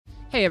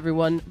Hey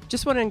everyone,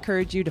 just want to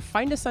encourage you to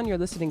find us on your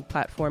listening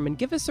platform and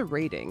give us a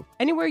rating.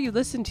 Anywhere you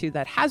listen to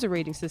that has a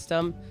rating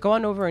system, go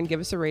on over and give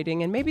us a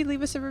rating and maybe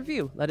leave us a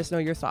review. Let us know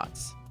your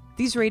thoughts.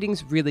 These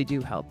ratings really do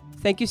help.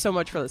 Thank you so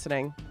much for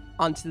listening.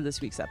 On to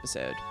this week's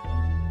episode.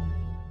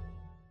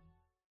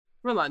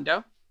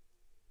 Rolando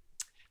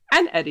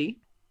and Eddie.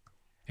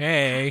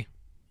 Hey.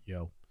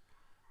 Yo.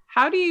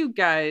 How do you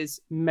guys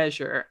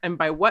measure, and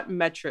by what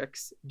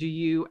metrics do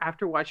you,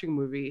 after watching a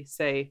movie,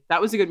 say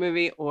that was a good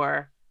movie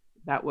or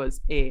that was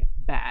a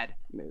bad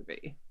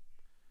movie?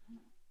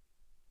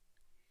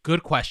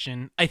 Good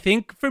question. I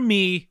think for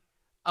me,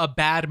 a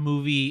bad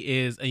movie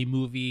is a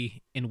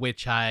movie in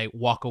which I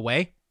walk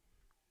away.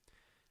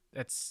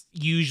 That's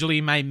usually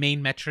my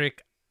main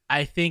metric.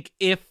 I think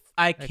if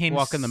I can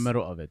walk in the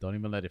middle of it. Don't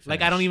even let it finish.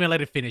 Like, I don't even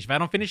let it finish. If I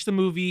don't finish the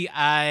movie,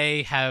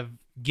 I have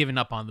given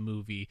up on the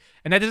movie.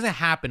 And that doesn't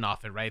happen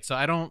often, right? So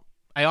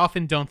I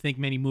often don't think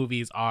many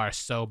movies are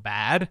so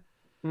bad.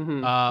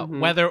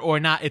 Whether or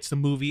not it's the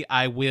movie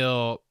I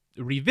will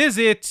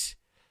revisit,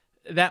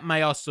 that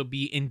might also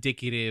be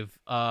indicative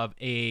of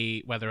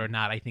whether or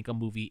not I think a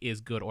movie is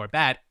good or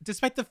bad,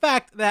 despite the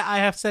fact that I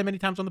have said many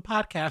times on the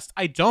podcast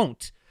I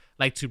don't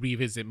like to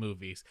revisit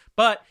movies.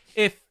 But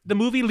if the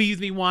movie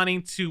leaves me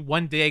wanting to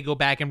one day go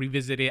back and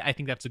revisit it, I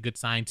think that's a good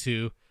sign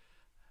too.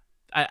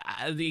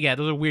 Yeah,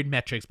 those are weird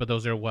metrics, but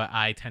those are what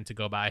I tend to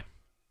go by.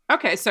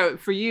 Okay, so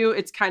for you,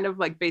 it's kind of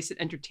like basic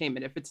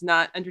entertainment. If it's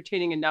not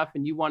entertaining enough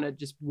and you want to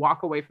just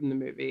walk away from the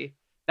movie,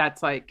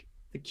 that's like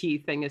the key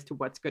thing as to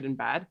what's good and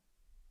bad?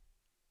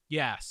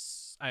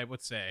 Yes, I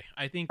would say.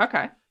 I think,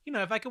 okay,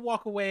 if I could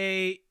walk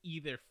away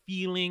either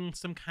feeling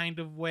some kind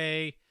of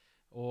way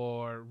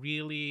or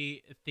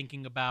really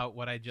thinking about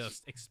what I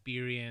just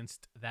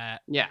experienced,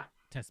 that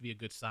tends to be a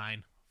good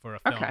sign for a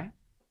film. Okay,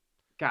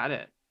 got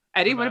it.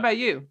 Eddie, what about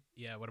you?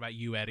 Yeah, what about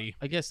you, Eddie?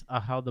 I guess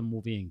how the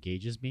movie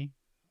engages me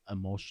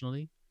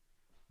emotionally,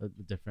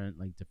 different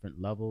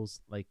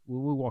levels. Like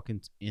when we walk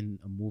in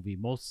a movie,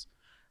 most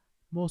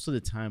of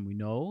the time we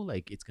know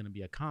like it's gonna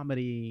be a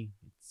comedy,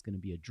 it's gonna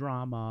be a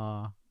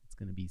drama, it's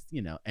gonna be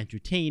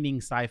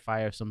entertaining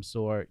sci-fi of some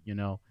sort.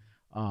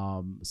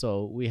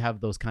 So we have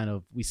those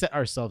we set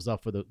ourselves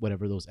up for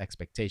whatever those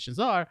expectations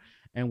are,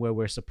 and where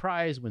we're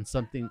surprised when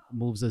something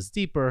moves us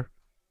deeper.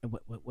 And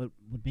what would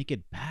make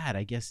it bad,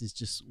 I guess, is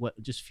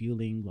just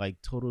feeling like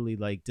totally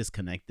like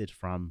disconnected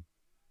from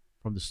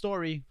the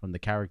story, from the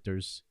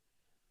characters,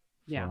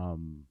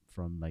 from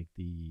like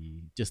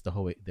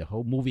the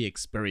whole movie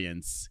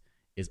experience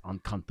is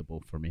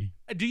uncomfortable for me.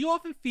 Do you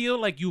often feel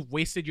like you've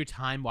wasted your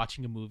time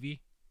watching a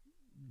movie?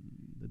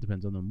 It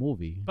depends on the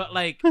movie. But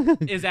like,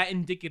 is that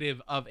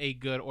indicative of a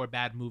good or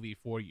bad movie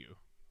for you?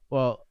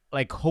 Well,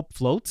 like Hope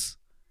Floats,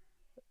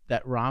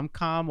 that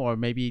rom-com or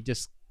maybe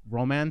just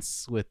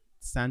romance with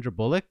Sandra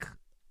Bullock.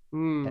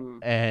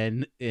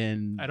 And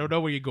I don't know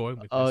where you're going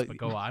with this, but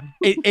go on.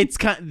 It's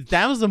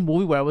that was a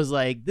movie where I was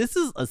like, this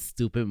is a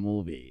stupid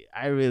movie.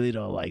 I really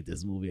don't like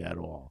this movie at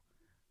all.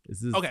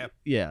 This is okay.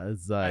 Yeah,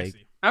 it's like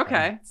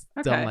okay.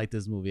 Don't like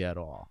this movie at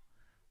all.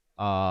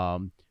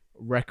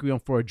 Requiem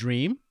for a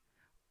Dream,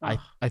 I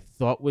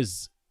thought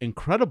was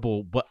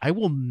incredible, but I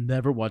will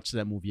never watch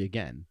that movie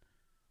again.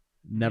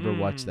 Never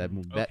watch that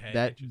movie.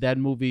 That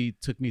movie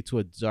took me to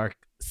a dark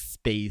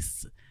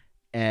space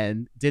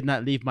and did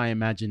not leave my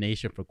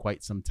imagination for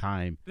quite some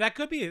time. That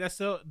could be. That's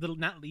so the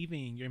not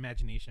leaving your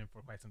imagination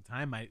for quite some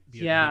time might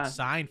be a good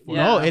sign for.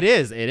 No, it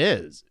is.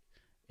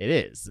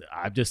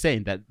 I'm just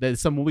saying that there's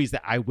some movies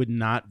that I would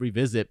not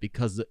revisit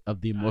because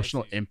of the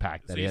emotional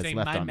impact that it has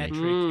left on me. My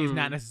metric is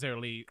not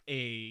necessarily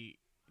a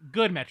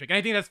good metric, and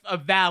I think that's a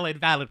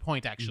valid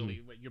point actually.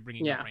 What you're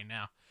bringing up right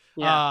now.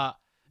 Yeah.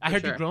 I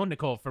heard you groan,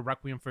 Nicole, for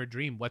Requiem for a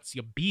Dream. What's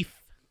your beef?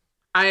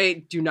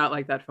 I do not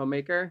like that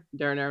filmmaker,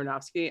 Darren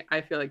Aronofsky. I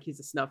feel like he's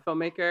a snuff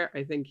filmmaker.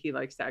 I think he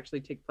likes to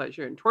actually take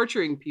pleasure in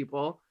torturing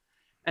people,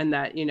 and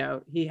that,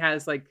 he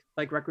has like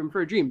Requiem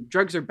for a Dream.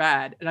 Drugs are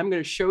bad, and I'm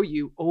going to show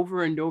you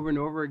over and over and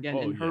over again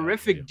in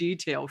horrific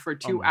detail for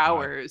 2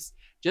 hours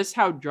just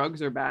how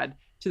drugs are bad,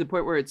 to the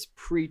point where it's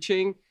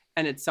preaching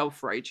and it's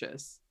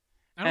self-righteous.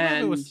 I don't know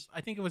if it was.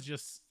 I think it was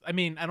just. I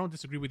mean, I don't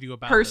disagree with you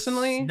about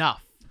personally the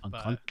snuff.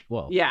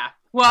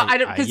 Well, I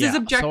don't, because his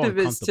objective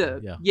is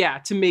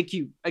to make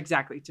you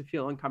to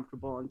feel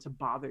uncomfortable and to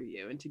bother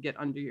you and to get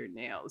under your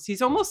nails.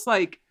 He's almost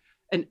like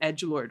an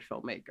edgelord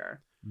filmmaker.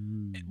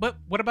 But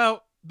what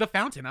about The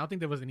Fountain? I don't think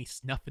there was any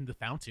snuff in The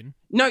Fountain.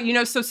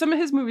 No, so some of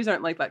his movies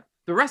aren't like that.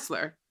 The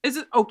Wrestler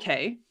is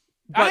okay,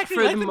 but I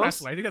actually like The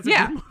Wrestler. I think that's a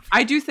good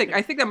movie.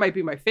 I think that might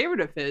be my favorite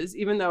of his,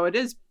 even though it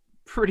is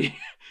pretty.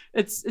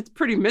 It's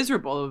pretty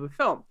miserable of a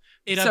film.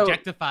 It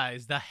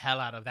objectifies the hell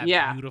out of that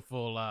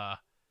beautiful.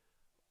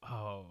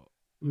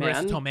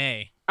 Marissa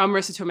Tomei.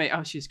 Marissa Tomei.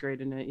 Oh, she's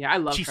great in it. Yeah, I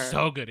love her. She's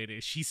so good at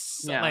it. She's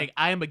so, like,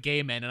 I am a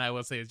gay man, and I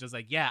will say it's just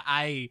like,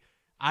 I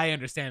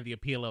understand the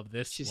appeal of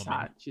this. She's woman.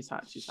 hot. She's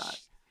hot.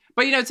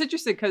 But it's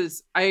interesting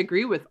because I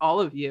agree with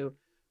all of you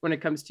when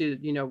it comes to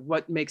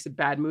what makes a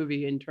bad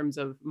movie in terms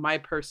of my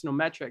personal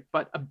metric.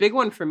 But a big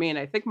one for me, and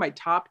I think my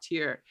top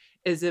tier,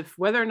 is if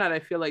whether or not I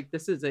feel like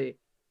this is a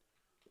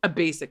a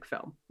basic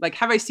film? Like,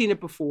 have I seen it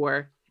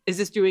before? Is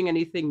this doing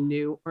anything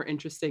new or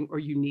interesting or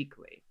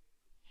uniquely?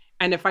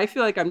 And if I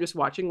feel like I'm just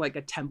watching like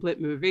a template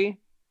movie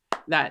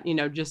that,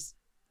 just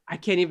I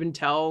can't even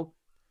tell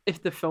if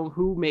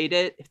who made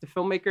it, if the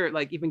filmmaker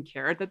like even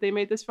cared that they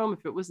made this film,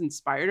 if it was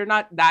inspired or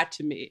not, that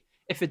to me,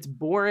 if it's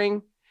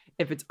boring,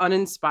 if it's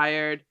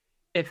uninspired,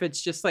 if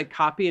it's just like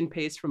copy and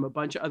paste from a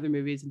bunch of other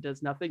movies and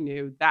does nothing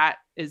new, that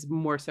is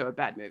more so a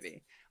bad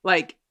movie.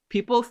 Like,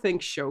 people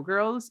think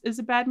Showgirls is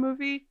a bad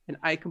movie, and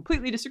I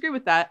completely disagree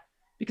with that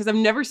because I've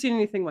never seen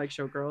anything like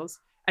Showgirls,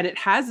 and it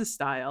has a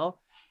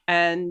style,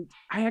 and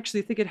I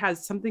actually think it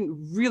has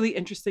something really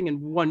interesting and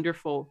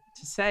wonderful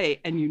to say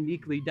and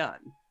uniquely done.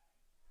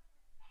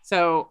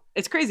 So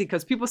it's crazy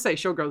because people say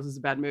Showgirls is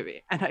a bad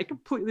movie, and I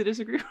completely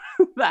disagree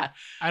with that.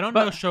 I don't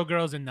know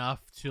Showgirls enough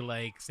to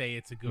like say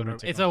it's a good or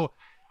it's a.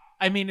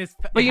 I mean, it's.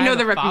 But it has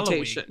the a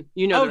reputation. Following.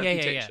 You know the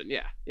reputation.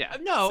 Yeah.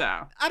 No,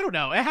 so. I don't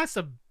know. It has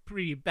some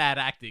pretty bad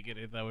acting in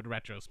it though, in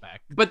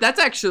retrospect. But that's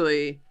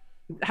actually,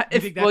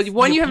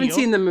 one, you haven't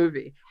seen the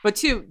movie, but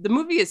two, the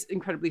movie is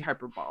incredibly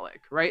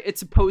hyperbolic, right? It's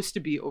supposed to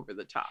be over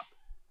the top.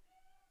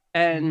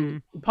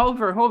 And Paul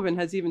Verhoeven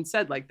has even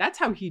said, like, that's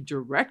how he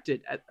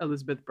directed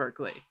Elizabeth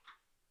Berkley.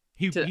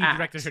 He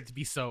directed her to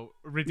be so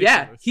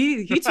ridiculous. Yeah,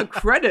 he took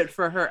credit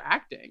for her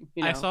acting.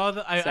 I saw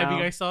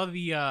I saw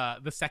the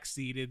sex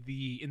scene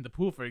in the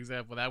pool, for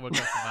example. That one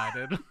got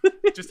provided,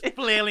 just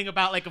flailing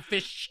about like a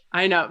fish.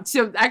 I know.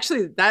 So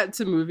actually,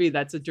 that's a movie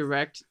that's a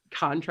direct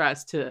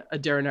contrast to a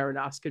Darren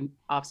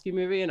Aronofsky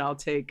movie, and I'll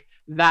take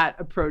that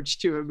approach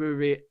to a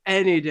movie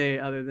any day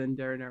other than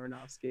Darren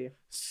Aronofsky.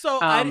 So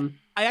I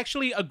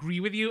actually agree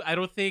with you. I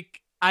don't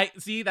think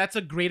that's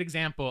a great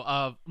example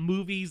of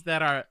movies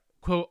that are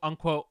quote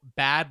unquote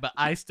bad, but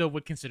I still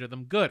would consider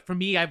them good. For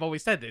me, I've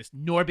always said this.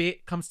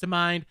 Norbit comes to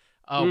mind.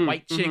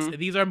 White Chicks.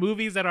 These are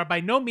movies that are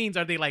by no means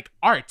are they like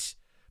art,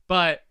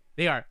 but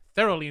they are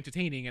thoroughly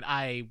entertaining, and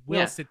I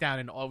will sit down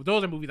and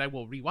those are movies I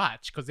will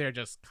rewatch because they're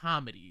just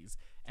comedies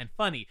and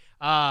funny.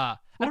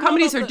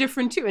 Comedies are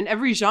different too, and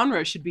every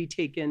genre should be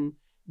taken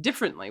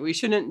differently. We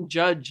shouldn't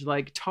judge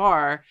like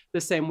Tar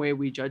the same way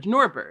we judge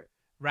Norbert.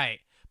 Right.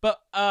 But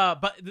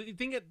the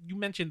thing that you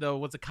mentioned though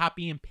was a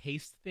copy and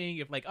paste thing.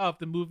 If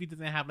the movie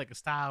doesn't have like a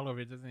style, or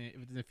if it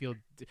doesn't feel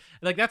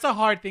like, that's a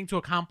hard thing to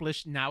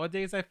accomplish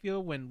nowadays. I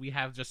feel when we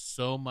have just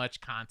so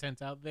much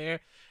content out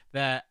there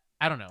that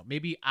I don't know.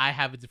 Maybe I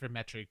have a different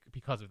metric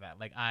because of that.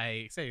 Like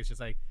I say, it's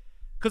just like.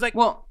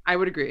 Well, I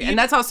would agree. And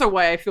that's also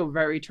why I feel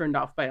very turned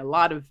off by a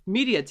lot of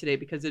media today,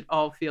 because it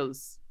all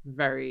feels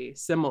very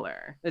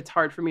similar. It's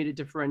hard for me to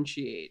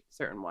differentiate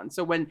certain ones.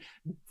 So when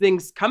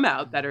things come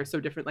out that are so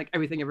different, like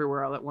Everything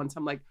Everywhere All at Once,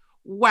 I'm like,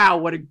 wow,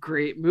 what a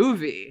great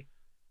movie.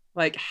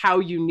 Like,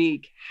 how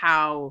unique,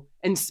 how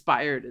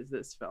inspired is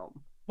this film?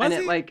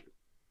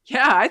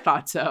 Yeah, I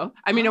thought so.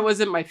 I mean, it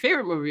wasn't my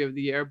favorite movie of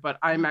the year, but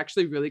I'm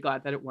actually really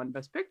glad that it won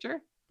Best Picture.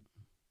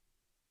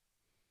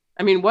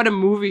 I mean, what a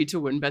movie to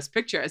win Best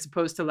Picture, as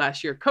opposed to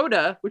last year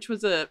Coda, which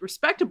was a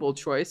respectable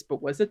choice,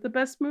 but was it the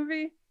best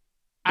movie?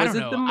 I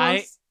don't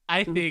know.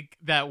 I think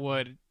that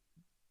would,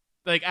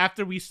 like,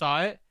 after we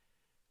saw it,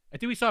 I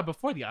think we saw it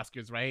before the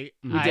Oscars, right?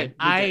 We did.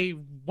 I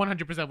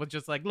 100% was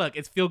just like, look,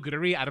 it's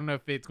feel-goodery. I don't know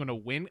if it's going to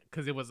win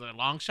because it was a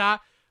long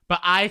shot, but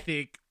I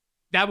think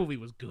that movie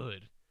was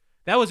good.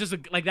 That was just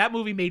that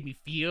movie made me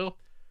feel.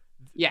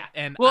 Yeah.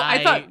 And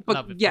I thought,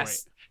 but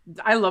yes,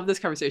 I love this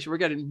conversation. We're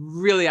getting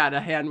really out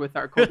of hand with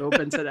our cold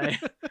open today.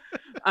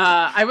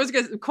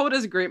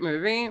 Coda's a great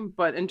movie,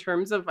 but in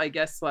terms of, I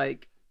guess,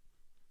 like,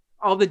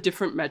 all the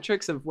different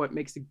metrics of what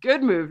makes a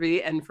good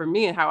movie, and for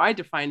me and how I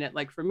define it,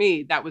 like, for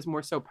me, that was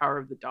more so Power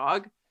of the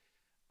Dog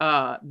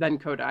than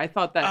Coda. I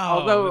thought that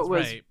although it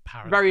was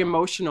very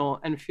emotional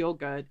and feel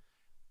good,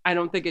 I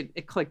don't think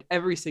it clicked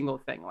every single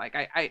thing. Like,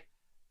 I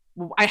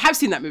have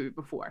seen that movie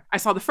before. I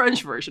saw the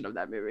French version of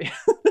that movie.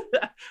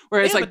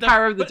 Whereas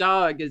Power of the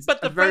Dog is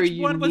a very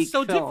unique film. But the French one was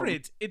so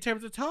different in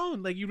terms of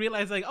tone. Like, you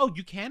realize, like, oh,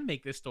 you can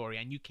make this story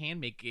and you can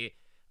make it,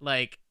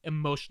 like,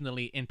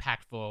 emotionally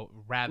impactful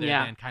rather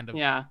than kind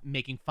of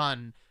making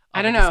fun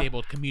of the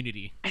disabled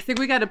community. I think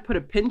we got to put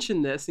a pinch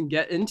in this and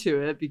get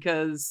into it,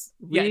 because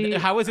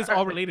how is this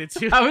all related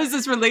to? How is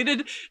this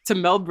related to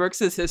Mel Brooks'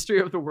 History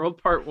of the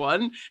World Part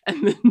 1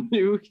 and the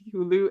new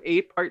Hulu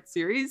 8-part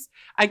series?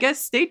 I guess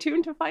stay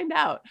tuned to find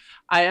out.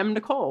 I am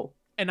Nicole.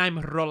 And I'm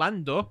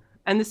Rolando.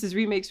 And this is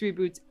Remakes,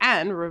 Reboots,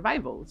 and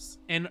Revivals,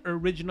 an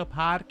original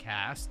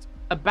podcast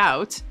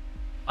about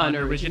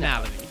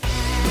unoriginality.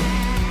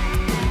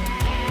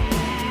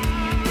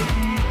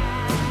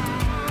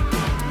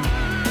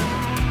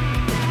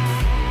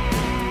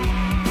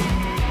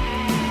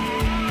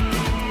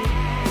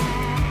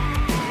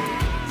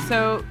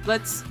 So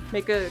let's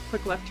make a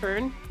quick left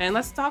turn and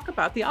let's talk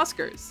about the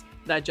Oscars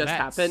that just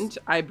happened.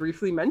 I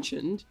briefly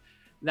mentioned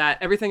that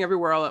Everything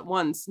Everywhere All at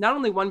Once not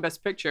only won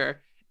Best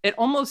Picture, it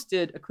almost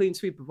did a clean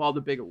sweep of all the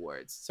big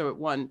awards. So it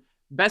won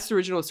Best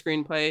Original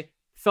Screenplay,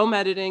 Film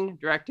Editing,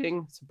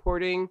 Directing,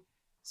 Supporting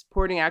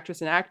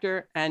Actress and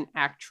Actor, and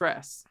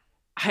Actress.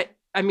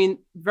 I mean,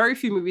 very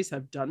few movies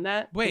have done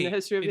that in the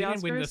history of the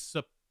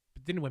Oscars.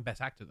 didn't win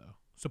Best Actor though.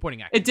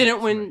 Supporting actor. It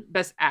didn't win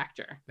Best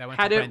Actor. That went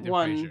had to it Brendan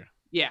won, Fraser.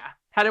 yeah.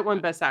 Had it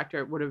won Best Actor,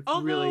 it would have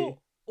really.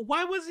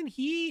 Why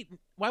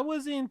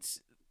wasn't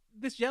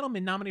this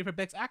gentleman nominated for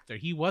Best Actor?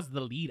 He was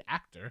the lead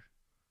actor.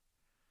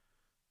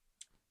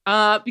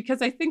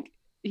 Because I think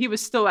he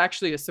was still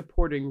actually a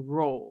supporting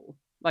role.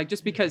 Like,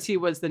 just because he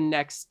was the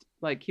next,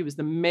 like, he was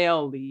the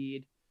male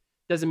lead,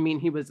 doesn't mean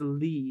he was a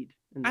lead.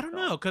 I don't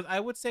know, because I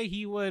would say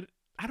he would.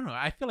 I don't know.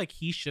 I feel like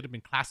he should have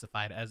been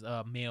classified as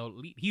a male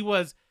lead. He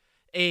was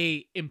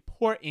a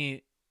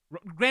important.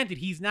 Granted,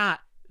 he's not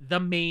the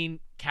main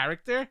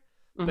character,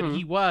 but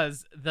he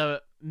was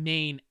the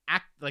main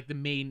the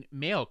main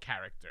male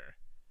character.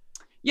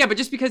 Yeah, but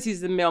just because he's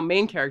the male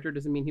main character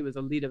doesn't mean he was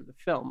a lead of the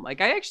film. Like,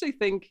 I actually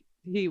think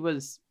he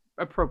was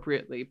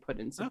appropriately put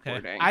in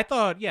supporting. Okay. I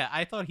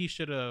thought he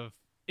should have.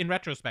 In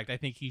retrospect, I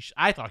think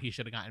I thought he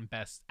should have gotten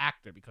Best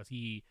Actor because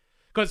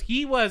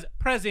he was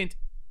present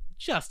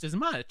just as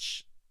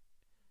much.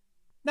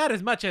 Not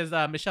as much as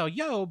Michelle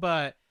Yeoh,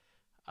 but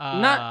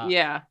but,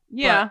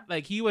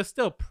 like, he was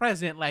still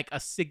present. Like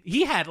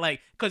he had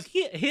like because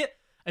he hit.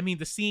 I mean,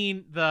 the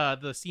scene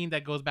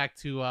that goes back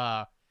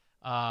to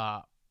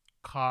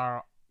Car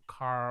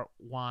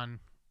One.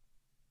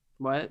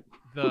 What?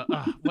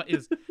 What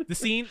is the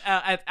scene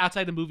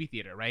outside the movie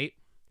theater, right?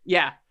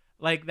 Yeah.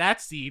 Like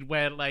that scene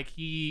where like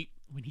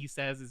when he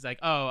says it's like,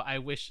 oh, I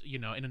wish,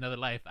 in another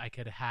life I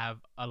could have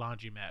a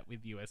laundromat with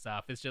you and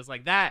stuff. It's just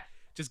like that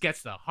just gets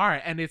to the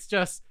heart. And it's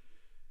just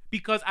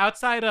because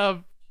outside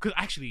of, because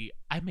actually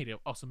I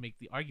also make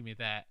the argument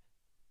that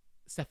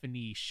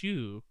Stephanie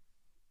Hsu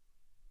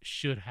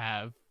should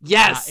have.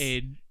 Yes.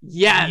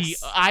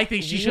 I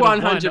think she should have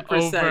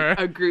 100%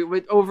 agree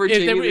with over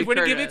Jamie Lee Curtis. If we're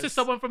going to give it to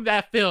someone from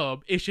that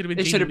film, it should have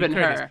been Jamie Lee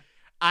Curtis. Her.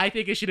 I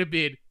think it should have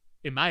been,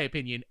 in my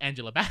opinion,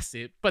 Angela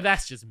Bassett, but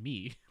that's just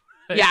me.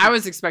 Yeah, I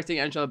was expecting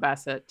Angela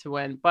Bassett to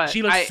win, but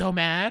she looked so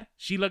mad.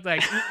 She looked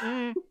like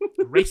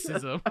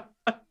racism.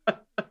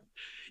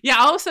 Yeah,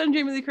 all of a sudden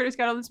Jamie Lee Curtis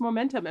got all this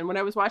momentum, and when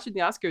I was watching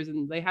the Oscars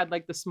and they had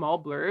like the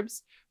small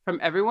blurbs from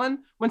everyone,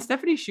 when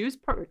Stephanie Hsu's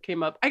part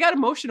came up, I got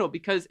emotional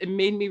because it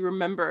made me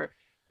remember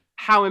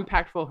how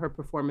impactful her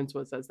performance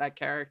was as that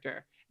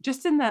character,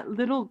 just in that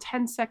little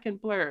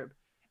 10-second blurb.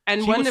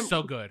 And she was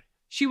so good.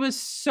 She was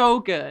so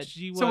good.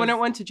 So when it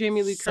went to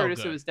Jamie Lee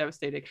Curtis, it was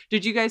devastating.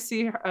 Did you guys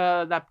see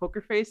that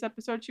Poker Face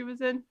episode she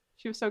was in?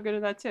 She was so good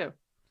in that too.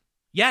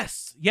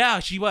 Yes. Yeah,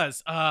 she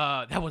was.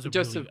 That was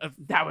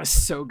that was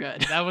so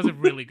good. That was a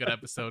really good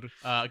episode.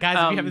 Guys,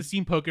 if you haven't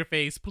seen Poker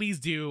Face, please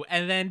do.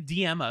 And then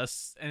DM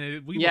us.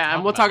 And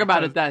we'll talk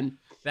about it then.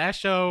 That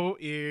show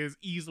is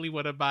easily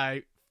one of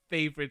my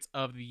favorites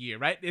of the year,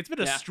 right? It's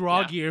been a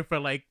strong year for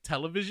like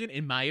television,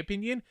 in my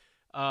opinion,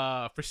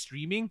 for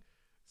streaming.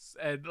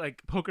 And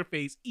like Poker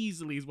Face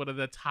easily is one of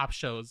the top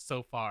shows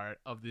so far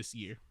of this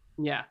year.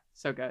 Yeah,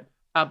 so good.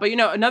 But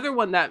another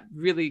one that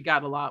really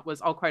got a lot was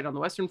All Quiet on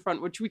the Western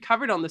Front, which we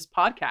covered on this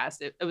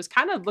podcast. It was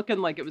kind of looking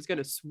like it was going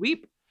to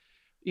sweep,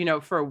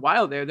 for a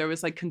while there. There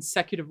was like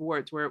consecutive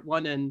awards where it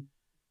won in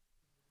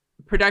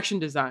production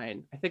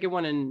design. I think it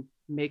won in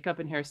makeup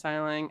and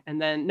hairstyling.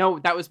 And then, no,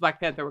 that was Black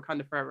Panther,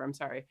 Wakanda Forever. I'm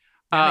sorry.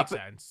 That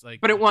makes sense.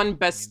 Like, but it won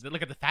best.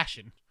 Look at the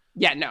fashion.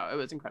 Yeah, no, it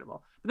was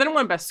incredible. But then it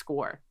won best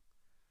score.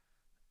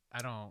 I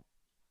don't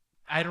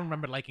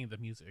remember liking the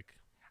music.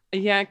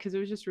 Yeah, because it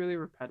was just really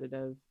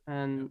repetitive,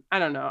 and I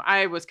don't know.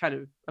 I was kind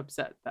of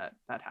upset that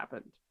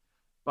happened,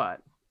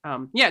 but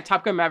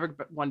Top Gun Maverick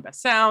won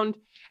Best Sound.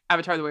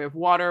 Avatar: The Way of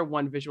Water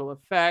won Visual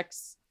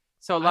Effects.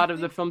 So a lot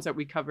of the films that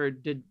we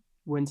covered did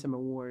win some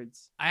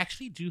awards. I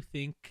actually do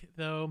think,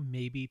 though,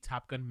 maybe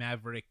Top Gun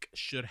Maverick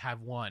should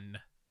have won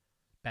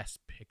Best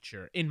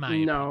Picture. In my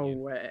opinion, no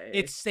way.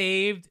 It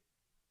saved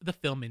the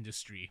film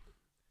industry.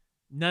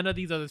 None of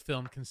these other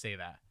films can say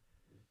that.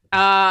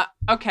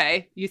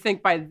 Okay. You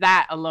think by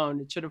that alone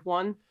it should have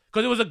won?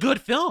 Because it was a good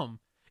film.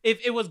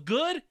 If it was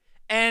good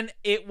and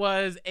it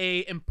was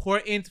a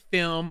important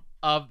film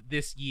of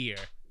this year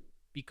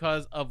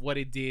because of what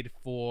it did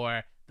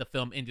for the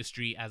film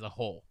industry as a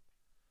whole.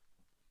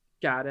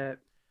 Got it.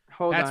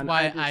 That's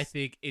why I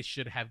think it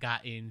should have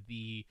gotten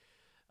the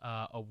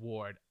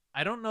award.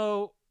 I don't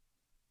know.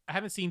 I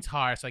haven't seen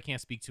Tar, so I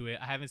can't speak to it.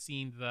 I haven't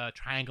seen the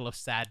Triangle of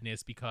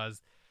Sadness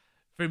because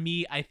for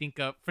me, I think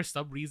for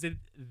some reason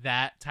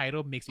that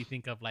title makes me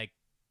think of, like,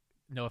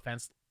 no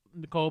offense,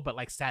 Nicole, but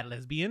like sad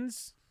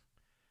lesbians.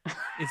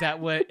 Is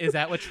that what Triangle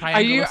of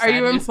Sadness are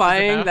you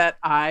implying that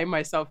I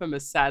myself am a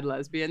sad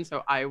lesbian,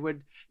 so I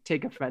would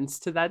take offense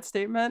to that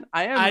statement?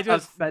 I am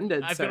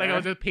offended. I feel like I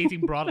was just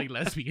painting broadly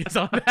lesbians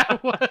on that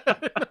one.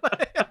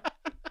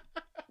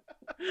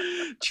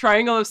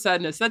 Triangle of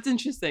Sadness. That's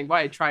interesting.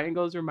 Why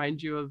triangles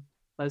remind you of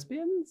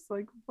lesbians?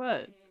 Like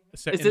what?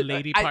 Certain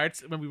lady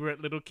parts when we were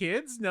little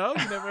kids? No,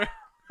 you never.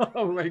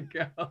 Oh my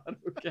god.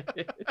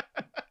 Okay.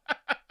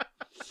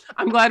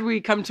 I'm glad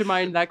we come to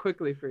mind that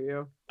quickly for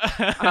you.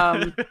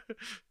 I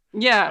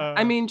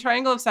mean,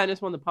 Triangle of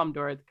Sadness won the Palme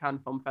d'Or at the Cannes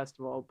Film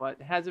Festival, but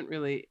it hasn't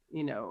really,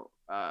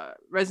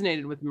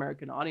 resonated with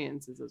American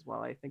audiences as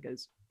well, I think,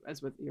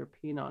 as with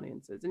European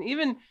audiences. And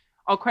even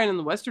All Quiet on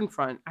the Western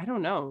Front, I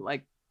don't know.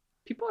 Like,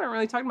 people aren't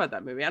really talking about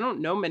that movie. I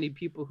don't know many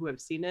people who have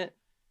seen it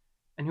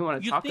and who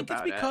want to talk about it. You think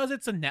it's because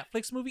it's a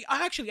Netflix movie?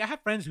 Actually, I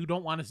have friends who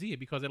don't want to see it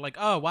because they're like,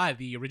 oh, why?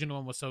 The original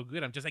one was so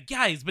good. I'm just like,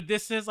 guys, but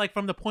this is like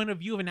from the point of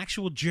view of an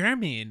actual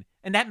German,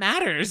 and that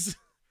matters.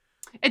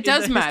 It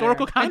does matter.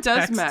 Historical context.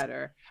 It does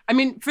matter. I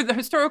mean, for the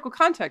historical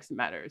context, it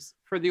matters.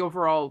 For the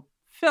overall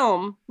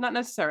film, not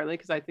necessarily,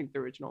 because I think the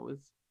original was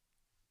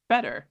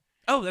better.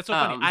 Oh, that's so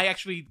funny. I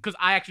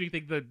actually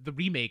think the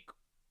remake,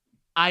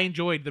 I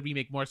enjoyed the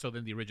remake more so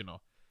than the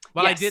original.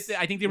 Well, yes.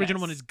 I think the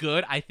original one is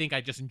good. I think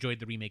I just enjoyed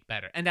the remake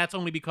better, and that's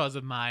only because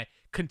of my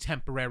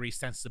contemporary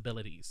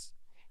sensibilities.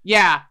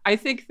 Yeah, I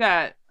think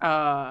that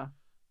I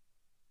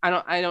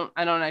don't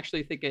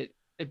actually think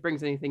it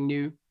brings anything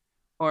new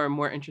or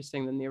more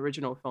interesting than the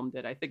original film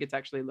did. I think it's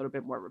actually a little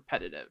bit more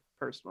repetitive,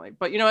 personally.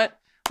 But you know what?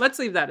 Let's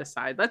leave that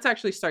aside. Let's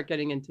actually start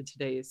getting into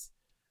today's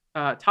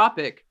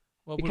topic,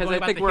 because I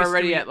think we're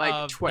already at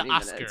like 20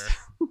 minutes.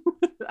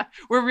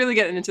 We're really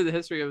getting into the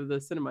history of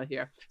the cinema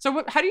here.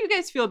 So how do you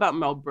guys feel about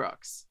Mel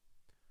Brooks?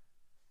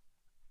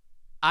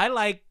 I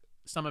like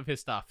some of his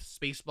stuff.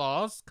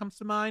 Spaceballs comes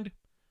to mind.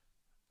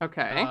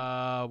 Okay.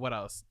 What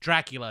else?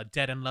 Dracula,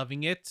 Dead and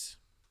Loving It.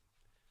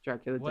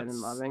 Dracula, Dead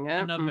and Loving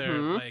It.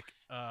 Another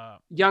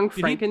Young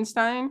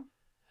Frankenstein.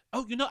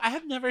 Oh, I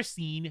have never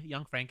seen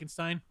Young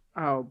Frankenstein.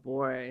 Oh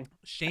boy.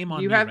 Shame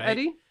on you. me, Have right?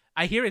 Eddie?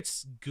 I hear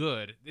it's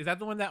good. Is that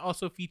the one that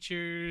also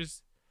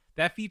features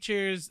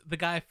the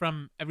guy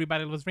from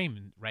Everybody Loves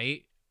Raymond,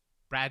 right?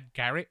 Brad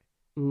Garrett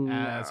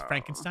as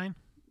Frankenstein?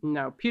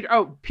 No,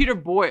 Peter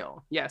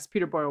Boyle. Yes,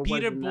 Peter Boyle.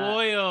 Peter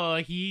Boyle.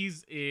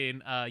 He's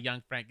in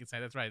Young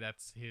Frankenstein. That's right.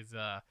 That's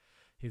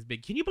his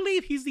big. Can you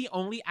believe he's the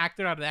only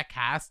actor out of that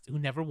cast who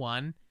never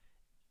won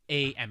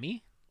a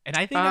Emmy? And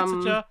I think that's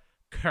such a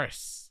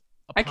curse.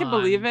 I can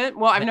believe it.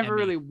 Well, I've never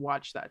really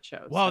watched that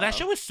show. Well, that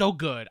show is so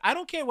good. I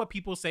don't care what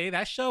people say.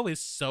 That show is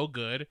so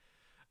good.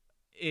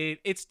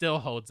 It still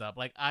holds up.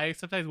 Like, I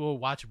sometimes will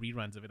watch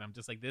reruns of it. I'm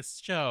just like, this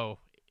show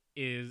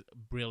is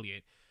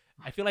brilliant.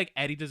 I feel like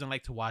Eddie doesn't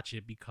like to watch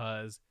it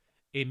because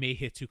it may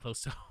hit too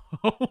close to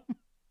home.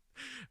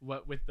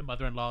 What with the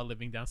mother-in-law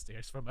living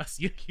downstairs from us,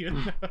 you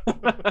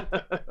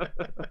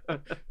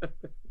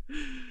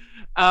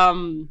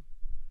know.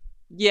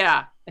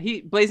 Yeah,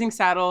 Blazing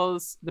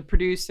Saddles, the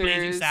producers.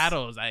 Blazing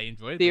Saddles, I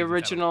enjoyed the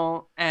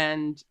original,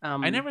 and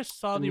I never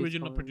saw the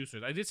original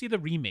producers. I did see the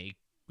remake,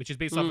 which is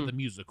based off of the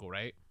musical,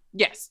 right?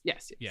 Yes.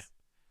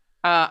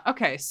 Yeah.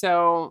 Okay,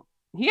 so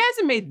he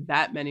hasn't made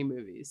that many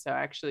movies. So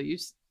actually,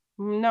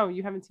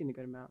 you haven't seen a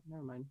good amount.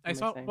 Never mind.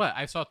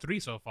 I saw 3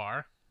 so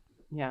far.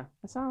 Yeah,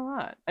 that's not a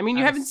lot. I mean,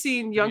 you haven't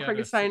seen Young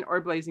Frankenstein or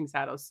Blazing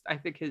Saddles. I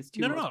think his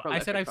two. No. I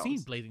said I've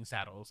seen Blazing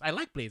Saddles. I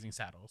like Blazing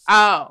Saddles.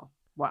 Oh,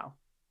 wow.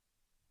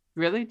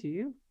 Really? Do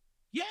you?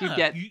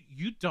 Yeah.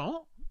 You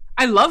don't?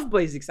 I love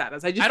Blazing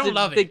Saddles. I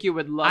don't think you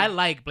would love. I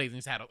like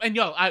Blazing Saddles, and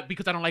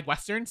because I don't like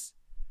westerns.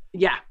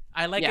 Yeah.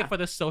 I like it for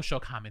the social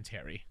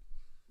commentary.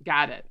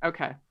 Got it.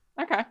 Okay.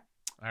 All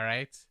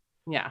right.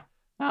 Yeah.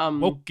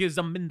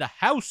 Wokeism in the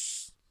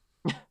house.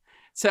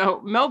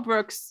 So Mel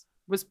Brooks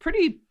was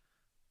pretty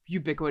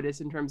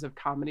ubiquitous in terms of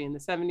comedy in the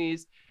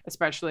 70s,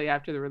 especially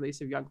after the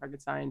release of Young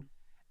Frankenstein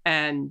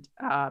and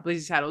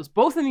Blazing Saddles,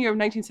 both in the year of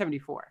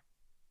 1974.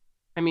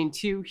 I mean,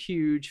 2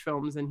 huge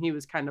films, and he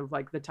was kind of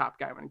like the top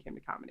guy when it came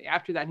to comedy.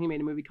 After that, he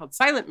made a movie called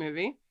Silent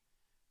Movie,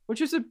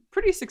 which was a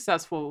pretty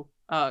successful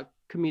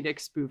comedic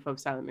spoof of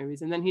silent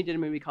movies. And then he did a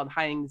movie called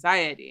High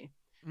Anxiety,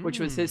 which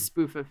was his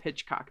spoof of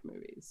Hitchcock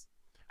movies.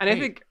 And I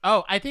think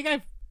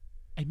I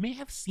may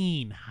have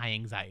seen High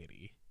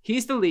Anxiety.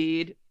 He's the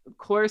lead.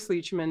 Cloris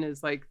Leachman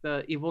is like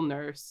the evil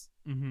nurse.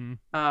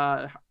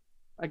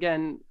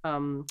 Again,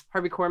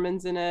 Harvey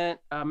Korman's in it.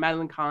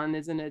 Madeline Kahn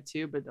is in it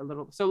too, but a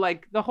little. So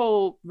like the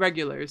whole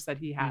regulars that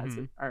he has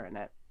are in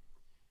it.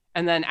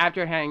 And then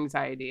after High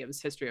Anxiety, it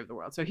was History of the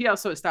World. So he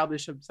also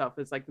established himself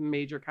as like the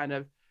major kind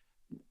of,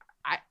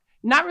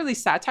 not really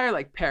satire,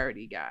 like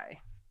parody guy.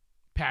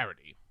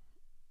 Parody.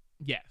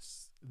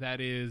 Yes. That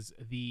is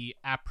the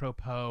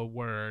apropos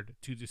word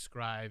to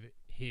describe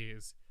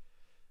his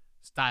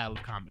style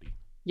of comedy.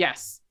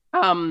 Yes.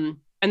 And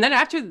then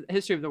after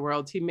History of the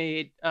World, he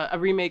made a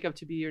remake of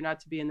To Be or Not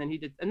to Be, and then he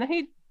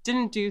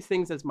didn't do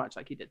things as much.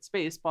 Like he did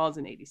Spaceballs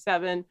in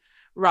 '87,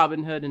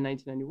 Robin Hood in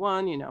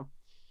 1991. You know,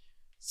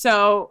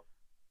 so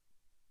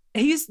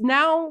he's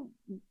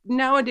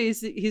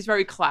nowadays he's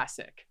very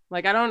classic.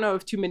 Like I don't know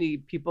if too many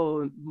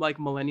people like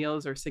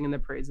millennials are singing the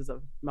praises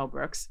of Mel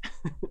Brooks,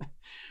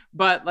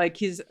 but like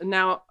he's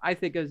now I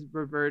think is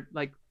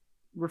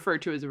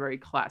referred to as a very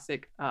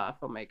classic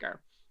filmmaker,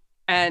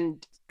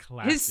 and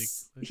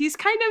he's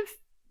kind of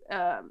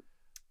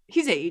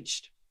he's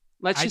aged.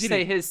 Let's just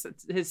say his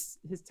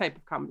type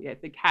of comedy I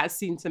think has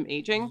seen some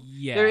aging.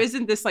 Yeah, there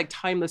isn't this like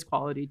timeless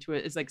quality to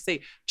it. It's like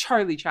say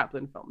Charlie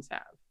Chaplin films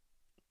have.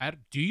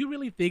 Do you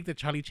really think that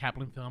Charlie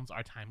Chaplin films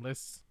are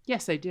timeless?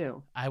 Yes, I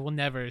do. I will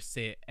never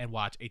sit and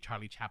watch a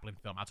Charlie Chaplin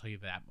film. I'll tell you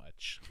that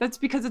much. That's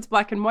because it's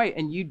black and white,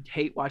 and you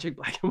hate watching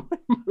black and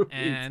white movies.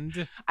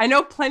 And I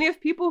know plenty of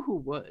people who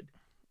would.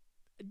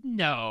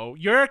 No,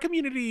 your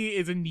community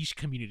is a niche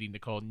community,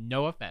 Nicole.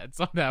 No offense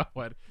on that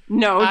one.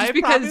 No, just I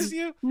because promise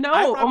you. No,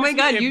 oh my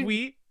god,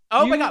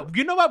 my god,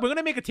 you know what? We're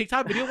gonna make a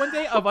TikTok video one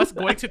day of us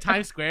going to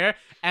Times Square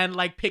and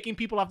like picking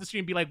people off the street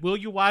and be like, "Will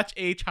you watch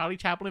a Charlie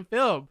Chaplin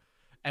film?"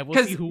 And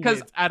we'll see who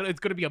wins. It's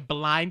gonna be a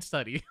blind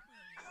study.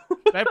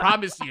 I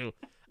promise you,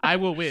 I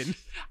will win.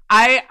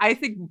 I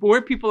think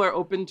more people are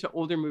open to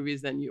older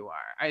movies than you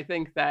are. I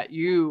think that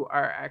you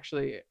are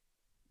actually,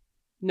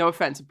 no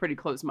offense, a pretty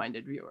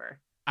close-minded viewer.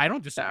 I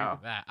don't disagree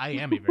with that. I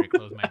am a very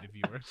close-minded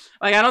viewer.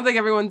 Like, I don't think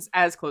everyone's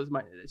as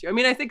close-minded as you. I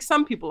mean, I think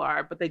some people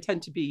are, but they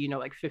tend to be,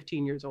 like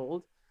 15 years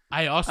old.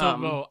 I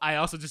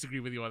also disagree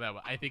with you on that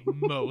one. I think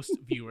most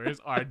viewers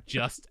are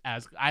just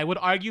as, I would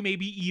argue,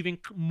 maybe even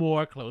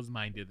more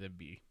close-minded than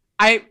me.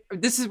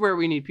 This is where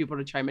we need people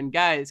to chime in.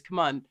 Guys, come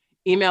on,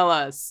 email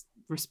us,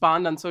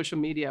 respond on social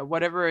media,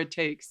 whatever it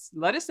takes.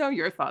 Let us know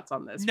your thoughts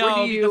on this.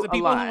 No, because the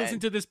people who listen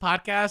to this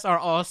podcast are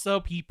also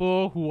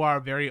people who are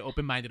very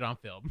open-minded on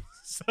film.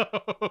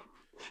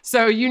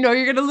 So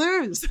you're gonna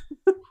lose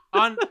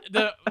on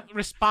the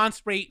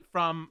response rate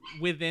from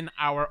within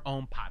our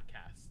own podcast.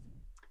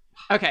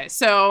 Okay,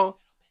 so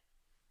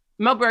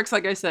Mel Brooks,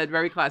 like I said,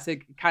 very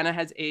classic, kind of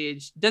has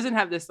aged, doesn't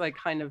have this like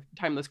kind of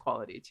timeless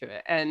quality to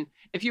it. And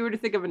if you were to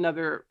think of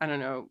another, I don't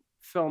know,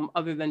 film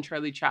other than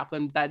Charlie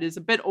Chaplin that is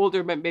a bit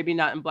older but maybe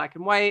not in black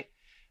and white,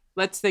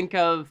 let's think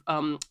of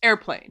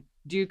Airplane.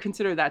 Do you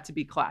consider that to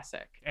be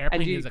classic?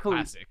 Airplane is a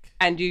classic.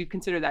 And do you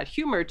consider that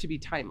humor to be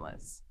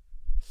timeless?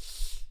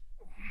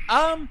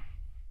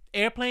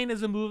 Airplane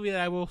is a movie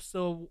that I will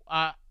still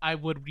I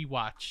would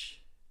rewatch.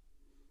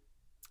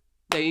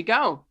 There you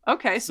go.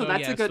 Okay, so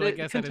that's a good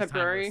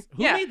contemporary.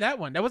 Who made that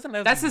one? That wasn't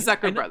Leslie. That's the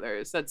Zucker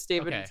brothers. That's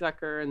David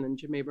Zucker and then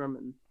Jim Abram.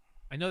 And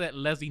I know that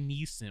Leslie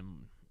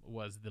Nielsen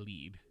was the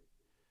lead.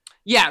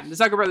 Yeah, the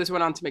Zucker brothers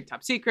went on to make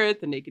Top Secret,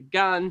 The Naked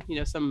Gun.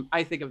 Some,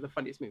 I think, of the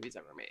funniest movies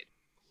ever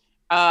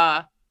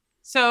made.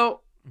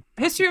 So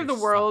History of the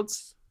World.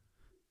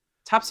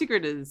 Top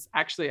Secret is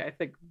actually, I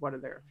think, one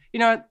of their. You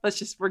know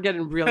what? We're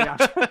getting really off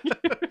track.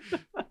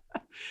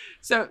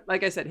 So,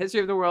 like I said, History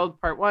of the World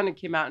Part 1, it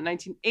came out in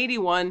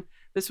 1981.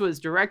 This was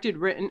directed,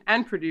 written,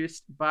 and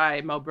produced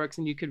by Mel Brooks,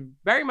 and you could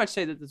very much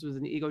say that this was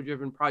an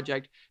ego-driven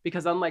project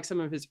because unlike some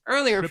of his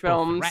earlier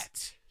films,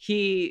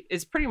 he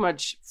is pretty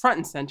much front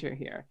and center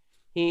here.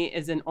 He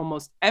is in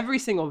almost every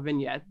single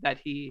vignette that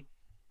he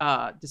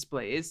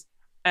displays,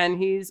 and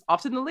he's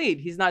often the lead.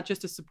 He's not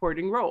just a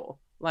supporting role.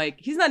 Like,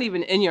 he's not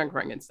even in Young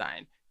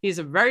Frankenstein. He's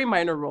a very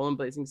minor role in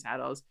Blazing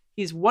Saddles.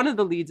 He's one of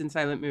the leads in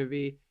Silent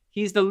Movie.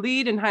 He's the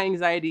lead in High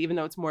Anxiety, even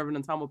though it's more of an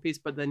ensemble piece.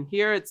 But then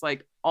here, it's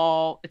like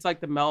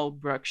the Mel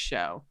Brooks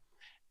show.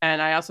 And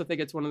I also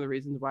think it's one of the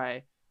reasons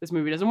why this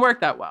movie doesn't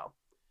work that well.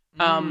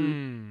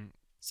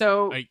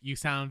 So you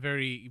sound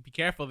very, be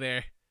careful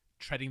there,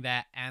 treading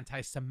that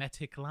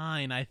anti-Semitic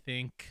line, I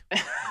think.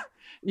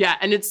 Yeah,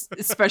 and it's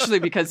especially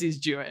because he's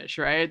Jewish,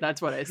 right?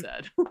 That's what I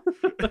said.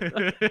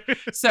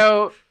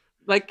 So,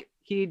 like,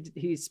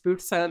 he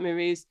spoofed silent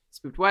movies,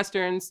 spoofed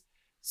westerns,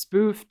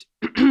 spoofed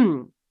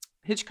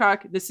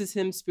Hitchcock. This is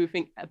him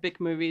spoofing epic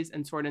movies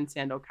and sword and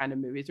sandal kind of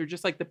movies, or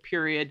just like the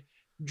period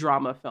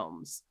drama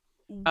films.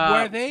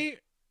 Were they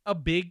a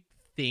big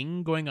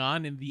thing going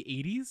on in the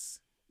 80s?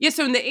 Yeah,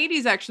 so in the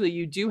 80s, actually,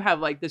 you do have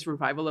like this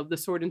revival of the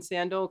sword and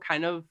sandal,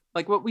 kind of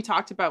like what we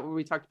talked about when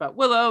we talked about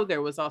Willow.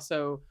 There was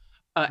also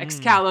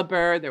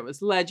Excalibur, there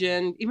was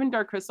Legend, even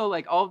Dark Crystal,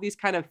 like all of these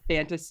kind of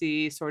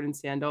fantasy sword and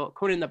sandal,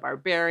 Conan the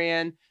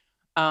Barbarian.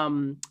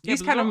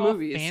 These kind of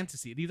movies,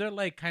 fantasy. These are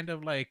like kind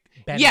of like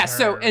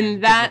so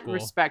in that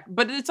respect,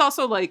 but it's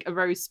also like a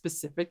very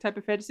specific type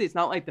of fantasy. It's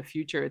not like the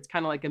future. It's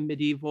kind of like a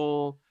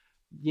medieval,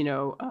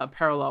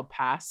 parallel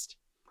past.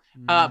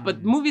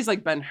 But movies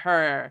like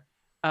Ben-Hur,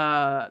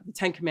 the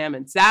Ten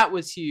Commandments, that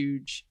was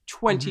huge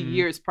 20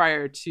 years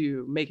prior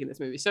to making this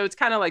movie. So it's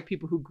kind of like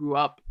people who grew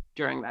up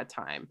during that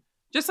time.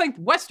 Just like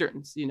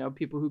Westerns,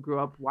 people who grew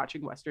up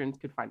watching Westerns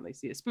could finally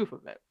see a spoof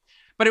of it.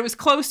 But it was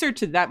closer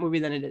to that movie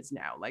than it is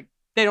now. Like,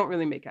 they don't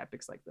really make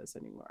epics like this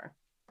anymore.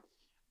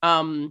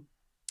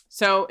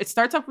 So it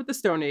starts off with the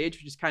Stone Age,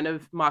 which is kind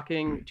of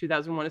mocking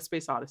 2001: A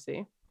Space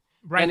Odyssey.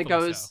 Right. And it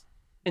goes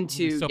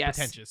into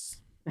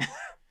pretentious.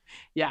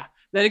 Yeah.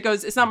 Then it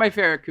goes. It's not my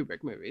favorite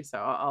Kubrick movie, so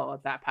I'll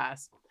let that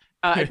pass.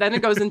 Then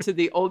it goes into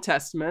the Old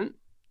Testament,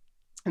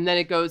 and then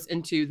it goes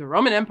into the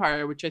Roman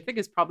Empire, which I think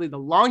is probably the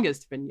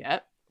longest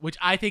vignette. Which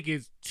I think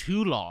is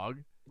too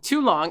long.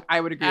 Too long.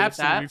 I would agree with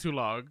that. Absolutely too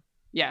long.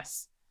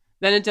 Yes.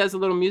 Then it does a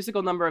little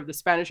musical number of the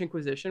Spanish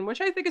Inquisition, which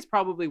I think is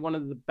probably one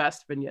of the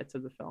best vignettes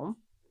of the film.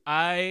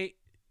 I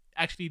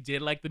actually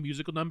did like the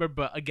musical number,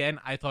 but again,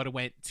 I thought it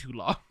went too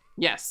long.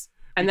 Yes.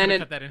 And then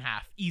cut that in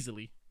half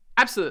easily.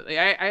 Absolutely.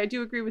 I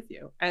do agree with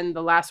you. And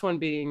the last one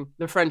being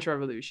the French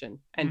Revolution,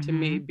 and to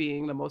me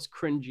being the most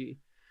cringy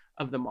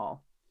of them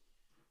all.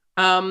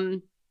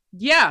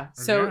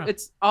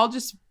 It's all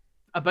just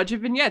a bunch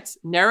of vignettes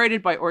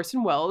narrated by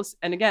Orson Welles.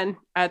 And again,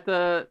 at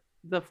the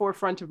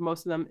forefront of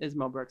most of them is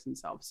Mel Brooks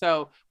himself.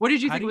 So what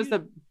did you think was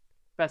the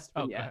best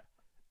vignette?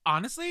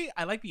 Honestly,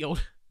 I like the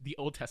Old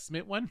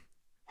Testament one.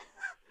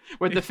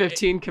 With the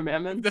 15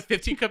 commandments. The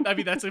 15 I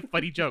mean, that's a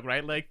funny joke,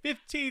 right? Like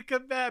 15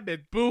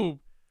 commandments, boom.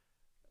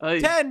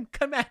 10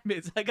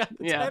 commandments. I got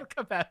the 10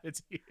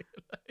 commandments here.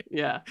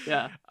 Yeah.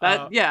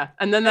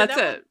 And then that's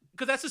it.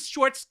 Because that's a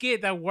short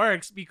skit that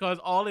works because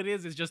all it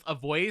is just a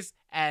voice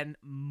and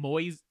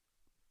Moses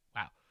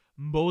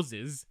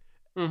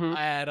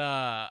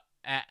at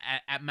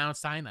Mount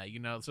Sinai,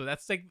 So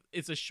that's like,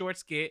 it's a short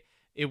skit.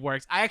 It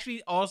works. I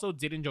actually also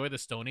did enjoy the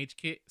Stone Age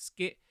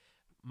skit.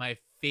 My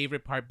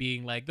favorite part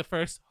being like the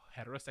first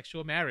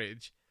heterosexual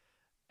marriage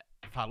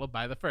followed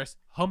by the first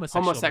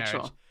homosexual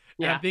marriage.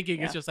 And I'm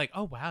thinking it's just like,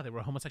 oh wow, there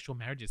were homosexual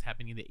marriages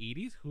happening in the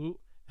 80s. Who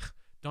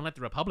don't let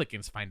the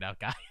Republicans find out,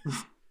 guys.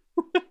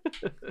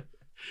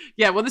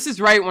 Yeah, well, this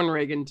is right when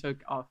Reagan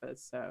took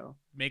office, so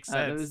makes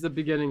sense. That was the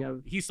beginning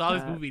of. He saw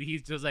this movie and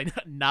he's just like,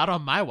 not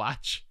on my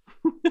watch.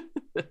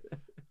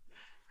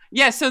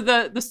 Yeah, so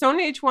the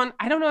Stone Age one,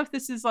 I don't know if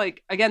this is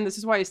like, again, this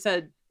is why I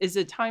said, is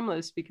it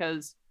timeless?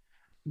 Because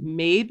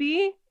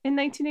maybe in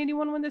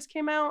 1981 when this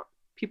came out,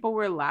 people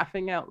were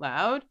laughing out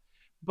loud,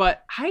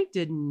 but I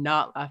did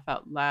not laugh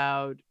out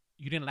loud.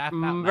 You didn't laugh out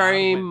loud?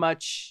 Very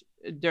much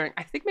during,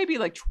 I think maybe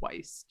like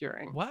twice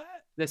during what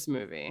this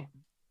movie.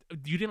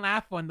 You didn't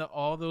laugh when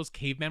all those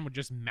cavemen were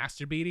just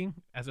masturbating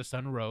as the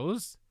sun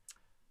rose?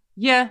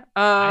 Yeah.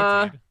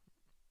 I did.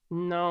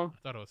 No. I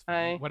thought it was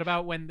funny. What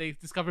about when they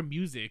discover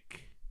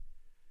music?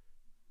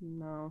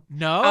 No.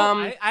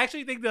 I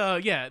actually think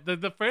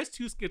the first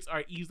two skits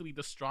are easily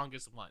the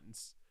strongest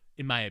ones,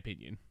 in my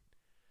opinion.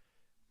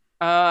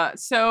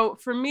 So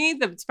for me,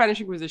 the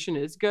Spanish Inquisition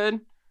is good,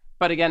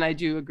 but again, I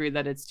do agree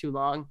that it's too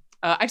long.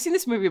 I've seen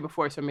this movie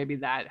before, so maybe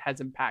that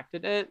has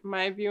impacted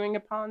my viewing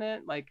upon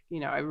it. Like,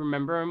 I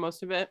remember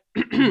most of it.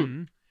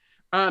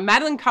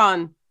 Madeline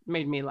Kahn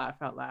made me laugh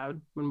out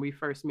loud when we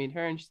first meet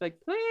her, and she's like,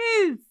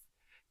 "Please,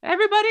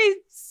 everybody,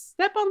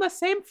 step on the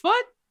same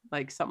foot,"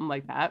 like something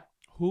like that.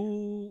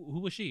 Who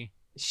was she?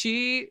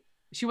 She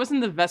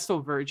wasn't the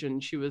Vestal Virgin.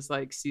 She was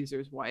like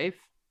Caesar's wife.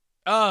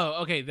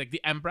 Oh, okay, like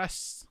the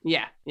Empress.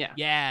 Yeah. You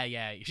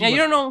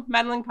don't know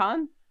Madeline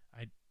Kahn?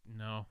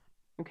 No.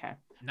 Okay.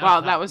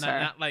 That was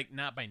her.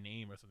 Not by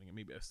name or something.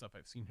 Maybe stuff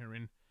I've seen her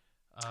in.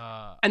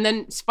 And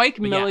then Spike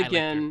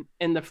Milligan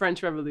in the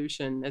French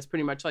Revolution is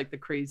pretty much like the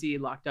crazy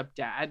locked up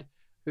dad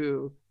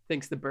who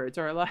thinks the birds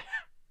are alive.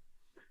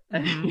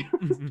 And he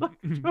was like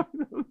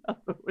throwing them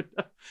out the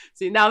window.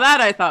 See, now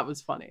that I thought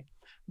was funny.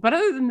 But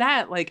other than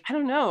that, like, I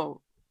don't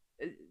know,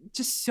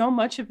 just so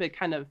much of it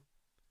kind of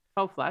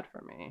fell flat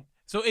for me.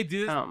 So it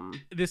did.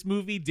 This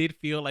movie did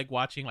feel like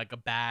watching like a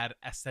bad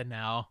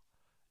SNL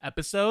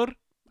episode.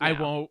 Yeah. I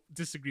won't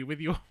disagree with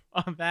you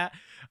on that.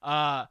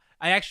 I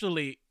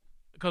actually,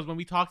 because when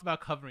we talked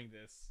about covering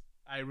this,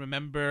 I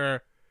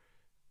remember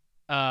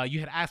you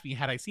had asked me,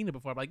 had I seen it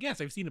before? I'm like, yes,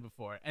 I've seen it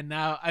before. And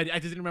now I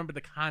just didn't remember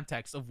the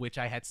context of which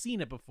I had seen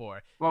it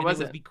before. What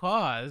was it?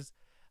 Because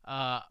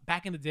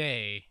back in the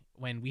day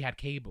when we had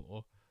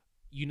cable,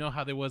 you know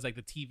how there was like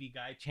the TV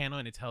Guide channel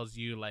and it tells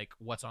you like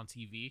what's on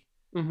TV?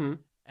 Mm-hmm.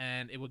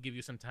 And it will give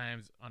you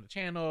sometimes on the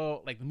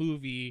channel, like the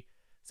movie,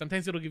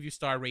 sometimes it'll give you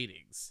star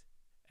ratings.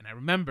 And I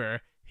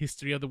remember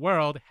History of the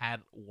World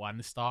had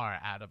 1 star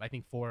out of, I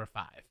think, 4 or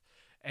 5.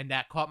 And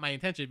that caught my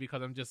attention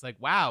because I'm just like,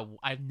 wow,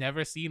 I've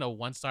never seen a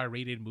 1-star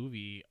rated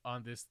movie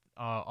on this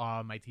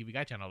on my TV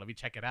Guide channel. Let me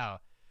check it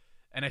out.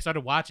 And I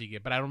started watching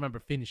it, but I don't remember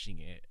finishing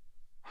it.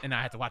 And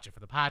I had to watch it for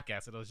the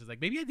podcast. And I was just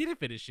like, maybe I didn't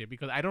finish it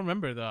because I don't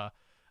remember the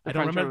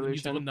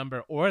musical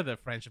number or the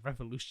French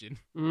Revolution.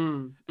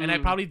 And I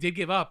probably did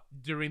give up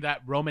during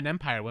that Roman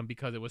Empire one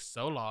because it was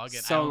so long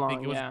and I don't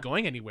think it was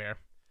going anywhere.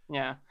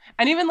 Yeah.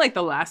 And even like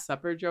the Last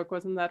Supper joke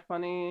wasn't that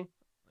funny.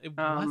 It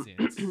wasn't.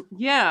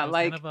 Yeah, it was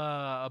like kind of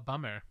a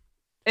bummer.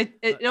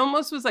 It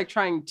almost was like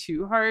trying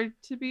too hard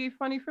to be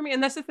funny for me.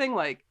 And that's the thing,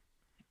 like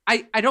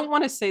I don't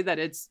want to say that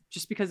it's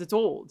just because it's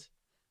old,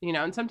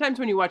 and sometimes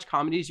when you watch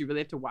comedies, you really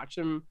have to watch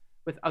them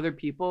with other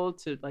people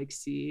to like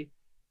see,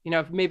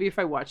 if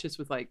I watch this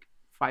with like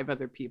 5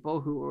 other people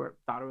who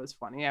thought it was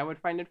funny, I would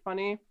find it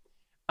funny.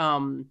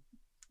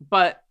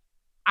 But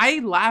I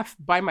laugh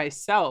by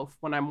myself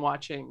when I'm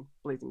watching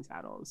Blazing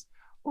Saddles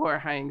or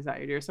High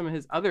Anxiety or some of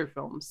his other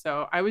films.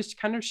 So I was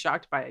kind of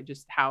shocked by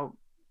just how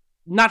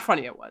not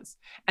funny it was.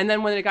 And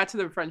then when it got to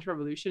the French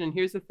Revolution, and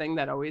here's the thing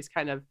that always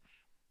I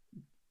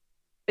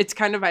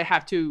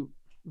have to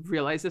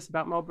realize this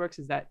about Mel Brooks,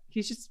 is that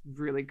he's just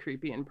really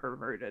creepy and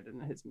perverted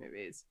in his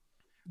movies.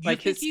 You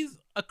think he's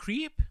a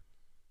creep?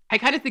 I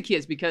kind of think he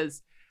is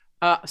because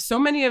so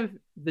many of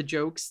the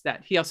jokes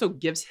that he also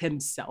gives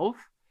himself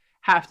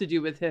have to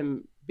do with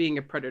him being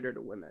a predator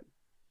to women.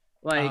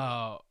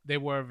 Like, there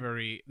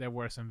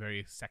were some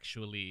very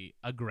sexually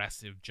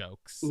aggressive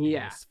jokes in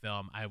this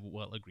film. I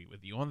will agree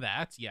with you on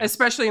that. Yes,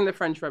 especially in the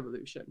French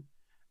Revolution.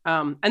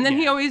 And then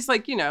he always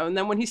and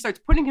then when he starts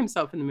putting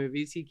himself in the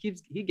movies,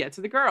 he gets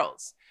to the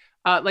girls.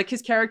 Like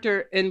his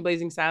character in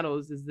Blazing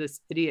Saddles is this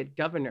idiot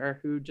governor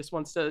who just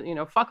wants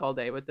to, fuck all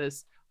day with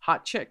this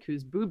hot chick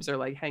whose boobs are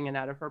like hanging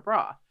out of her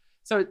bra.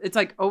 So it's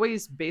like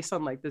always based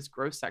on like this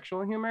gross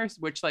sexual humor,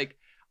 which like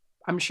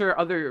I'm sure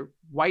other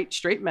white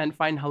straight men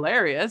find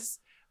hilarious,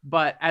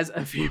 but as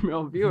a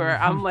female viewer,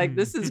 I'm like,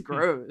 this is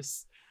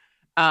gross.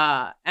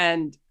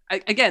 And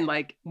again,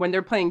 like when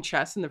they're playing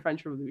chess in the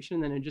French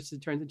Revolution, and then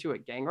it turns into a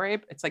gang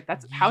rape. It's like,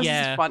 how is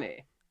this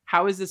funny?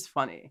 How is this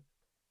funny?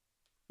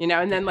 You know,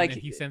 and then like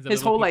he sends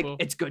his whole like,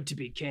 it's good to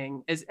be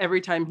king is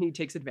every time he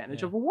takes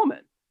advantage of a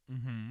woman.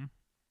 Mm-hmm.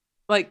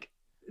 Like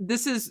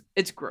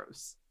it's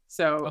gross.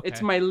 So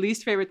it's my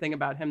least favorite thing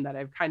about him that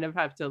I've kind of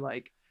have to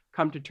like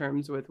come to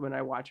terms with when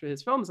I watch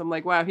his films. I'm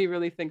like, wow, he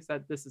really thinks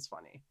that this is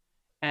funny.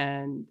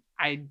 And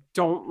I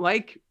don't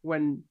like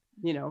when,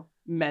 you know,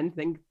 men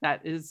think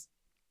that is,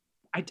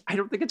 I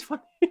don't think it's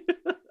funny.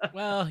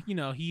 Well, you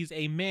know, he's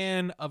a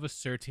man of a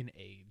certain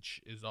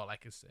age is all I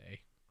can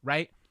say.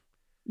 Right?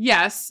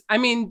 Yes. I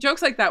mean,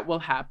 jokes like that will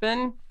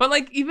happen, but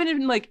like, even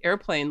in like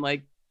Airplane,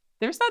 like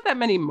there's not that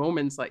many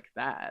moments like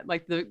that.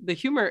 Like the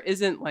humor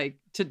isn't like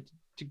to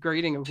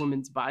degrading of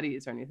women's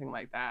bodies or anything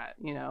like that,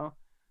 you know?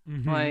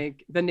 Mm-hmm.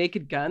 Like The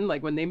Naked Gun,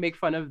 like when they make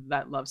fun of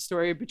that love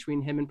story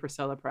between him and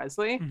Priscilla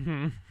Presley,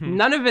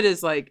 none of it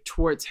is like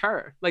towards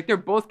her. Like they're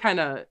both kind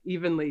of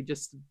evenly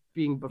just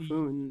being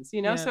buffoons,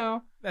 you know?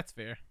 So that's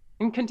fair.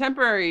 In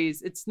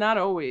contemporaries, it's not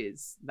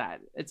always that.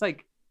 It's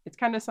like, it's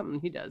kind of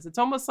something he does. It's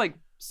almost like,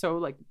 so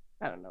like,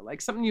 I don't know,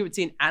 like something you would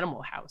see in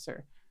Animal House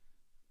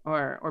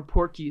or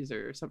Porky's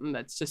or something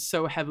that's just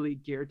so heavily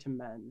geared to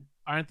men.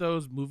 Aren't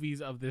those movies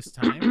of this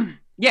time?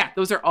 Yeah,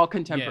 those are all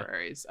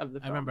contemporaries of the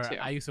film. I remember too.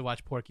 I used to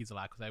watch Porky's a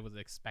lot because I was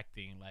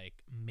expecting like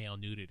male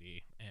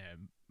nudity,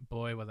 and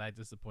boy was I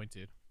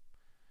disappointed.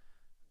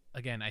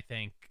 Again, I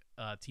thank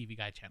TV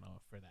Guide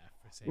channel for that.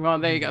 Well,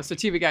 there you go. So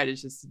TV Guide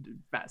is just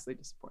vastly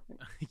disappointing.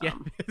 Yeah,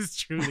 it's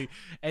truly.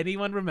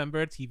 Anyone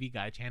remember TV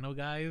Guide channel,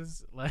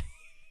 guys? Like,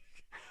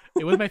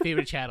 it was my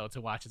favorite channel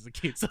to watch as a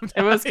kid. Sometimes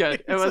it was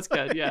good. It was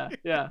good. Yeah,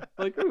 yeah.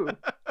 Like, ooh.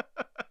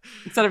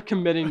 Instead of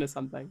committing to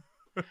something.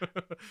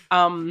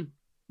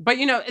 But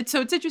you know, it's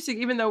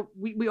interesting. Even though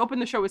we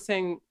opened the show with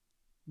saying,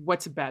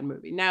 "What's a bad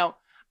movie?" Now,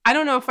 I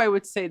don't know if I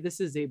would say this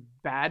is a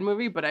bad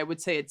movie, but I would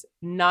say it's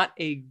not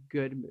a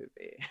good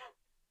movie.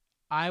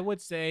 I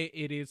would say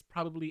it is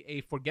probably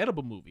a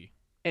forgettable movie.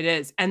 It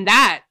is. And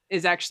that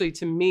is actually,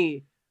 to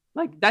me,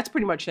 like, that's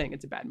pretty much saying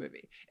it's a bad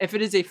movie. If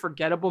it is a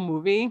forgettable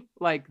movie,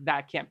 like,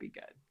 that can't be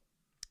good.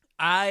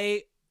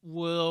 I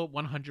will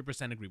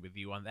 100% agree with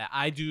you on that.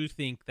 I do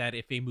think that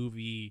if a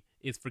movie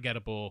is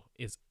forgettable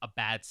is a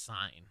bad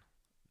sign.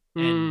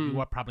 And you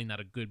are probably not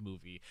a good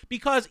movie.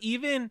 Because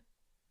even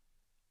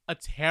a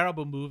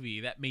terrible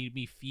movie that made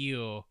me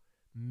feel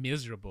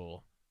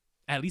miserable,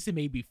 at least it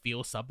made me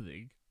feel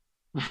something.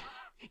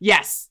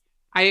 Yes,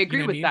 I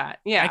agree with that.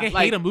 Yeah, I can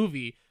hate a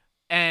movie,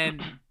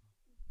 and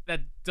that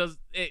does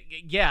it.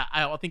 Yeah,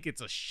 I think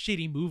it's a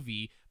shitty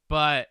movie,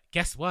 but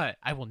guess what?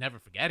 I will never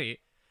forget it.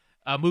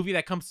 A movie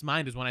that comes to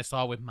mind is one I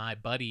saw with my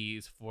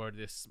buddies for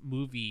this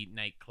movie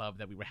nightclub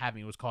that we were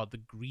having. It was called The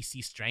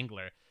Greasy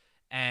Strangler,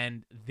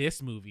 and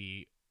this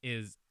movie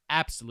is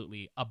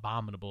absolutely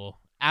abominable,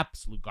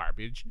 absolute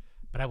garbage.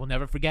 But I will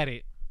never forget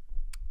it.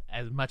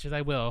 As much as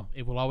I will,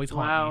 it will always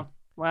haunt me.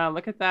 Wow,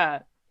 look at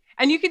that.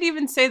 And you could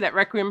even say that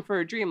Requiem for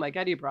a Dream, like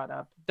Eddie brought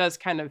up, does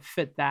kind of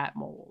fit that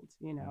mold,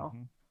 you know.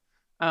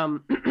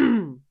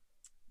 Mm-hmm.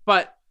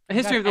 But A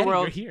History of the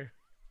World. You're here.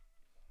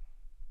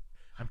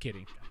 I'm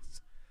kidding,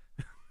 guys.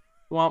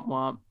 Womp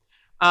womp.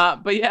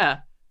 But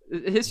yeah,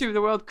 A History of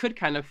the World could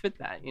kind of fit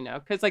that, you know,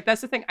 because like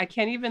that's the thing. I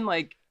can't even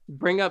like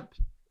bring up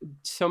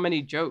so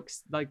many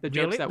jokes, like the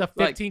jokes that the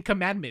 15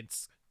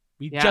 Commandments.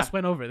 We just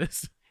went over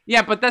this.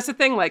 Yeah, but that's the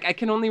thing. Like, I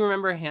can only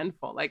remember a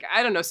handful. Like,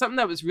 I don't know, something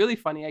that was really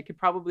funny. I could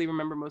probably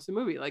remember most of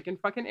the movie, like in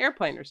fucking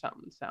Airplane or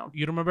something. So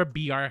you don't remember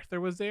B. Arthur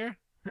was there?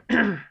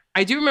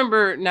 I do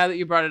remember now that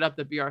you brought it up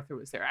that B. Arthur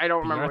was there. I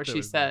don't remember what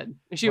she said.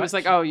 She was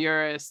like, "Oh,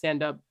 you're a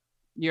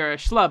you're a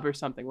schlub or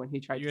something." When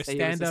he tried to say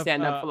he was a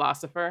stand-up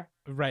philosopher.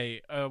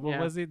 Right. What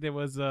was it? There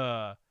was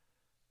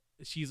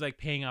she's like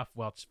paying off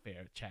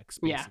welfare checks,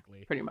 basically.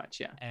 Yeah, pretty much,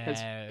 yeah.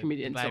 Because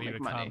comedians don't make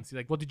money. He's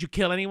like, well, did you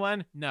kill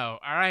anyone? No.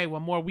 All right,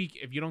 one more week.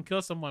 If you don't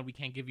kill someone, we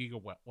can't give you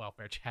your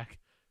welfare check.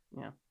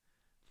 Yeah.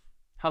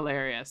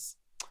 Hilarious.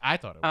 I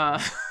thought it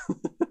was.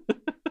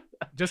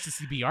 Just to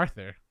see B.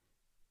 Arthur.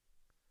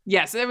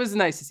 Yes, it was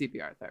nice to see B.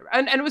 Arthur.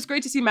 And it was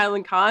great to see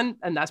Madeline Kahn,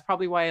 and that's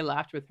probably why I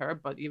laughed with her,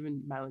 but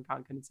even Madeline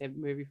Kahn couldn't save the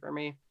movie for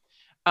me.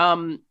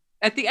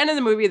 At the end of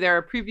the movie, there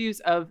are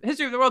previews of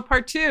History of the World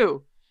Part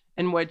 2,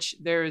 in which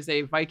there is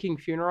a Viking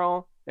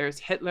funeral, there's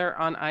Hitler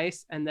on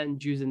ice, and then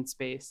Jews in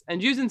space.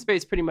 And Jews in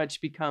space pretty much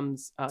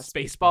becomes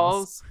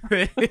Spaceballs.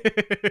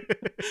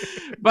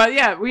 But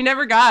yeah, we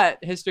never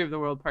got History of the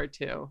World Part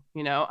 2,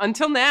 you know,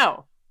 until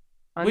now.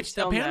 Which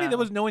apparently there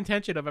was no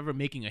intention of ever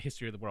making a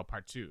History of the World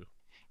Part 2.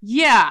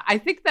 Yeah, I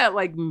think that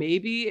like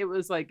maybe it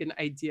was like an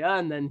idea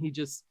and then he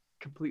just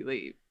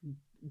completely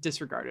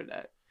disregarded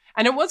it.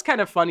 And it was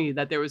kind of funny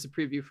that there was a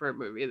preview for a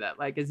movie that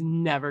like is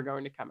never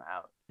going to come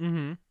out.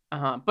 Mm-hmm.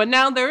 But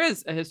now there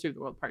is a History of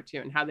the World Part 2.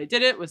 And how they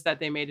did it was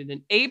that they made it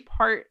an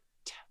 8-part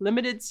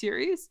limited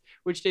series,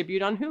 which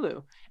debuted on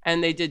Hulu.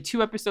 And they did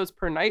 2 episodes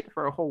per night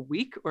for a whole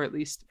week, or at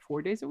least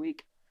 4 days a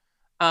week.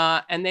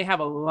 And they have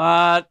a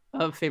lot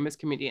of famous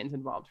comedians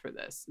involved for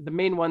this. The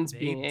main ones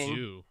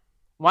being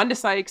Wanda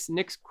Sykes,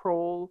 Nick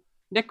Kroll,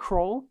 and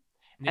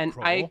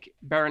Kroll. Ike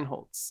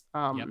Barinholtz.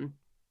 Yep.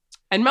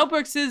 And Mel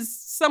Brooks is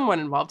somewhat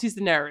involved. He's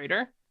the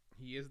narrator.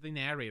 He is the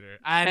narrator.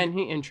 And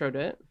he introed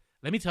it.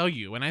 Let me tell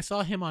you, when I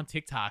saw him on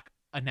TikTok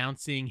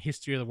announcing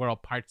History of the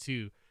World Part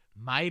 2,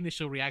 my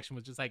initial reaction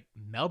was just like,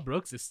 Mel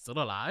Brooks is still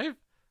alive?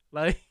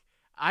 Like,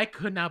 I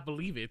could not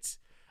believe it.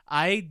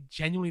 I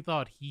genuinely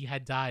thought he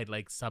had died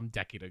like some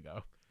decade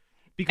ago.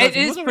 Because it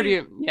is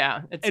pretty,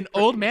 yeah. It's an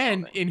old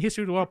man in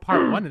History of the World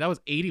Part 1, and that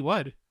was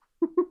 81.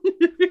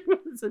 He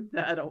wasn't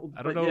that old.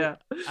 I don't know. Yeah.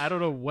 I don't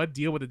know what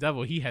deal with the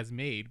devil he has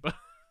made, but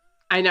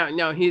I know.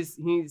 No, he's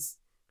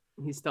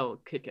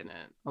still kicking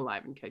it,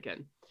 alive and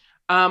kicking.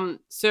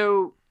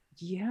 So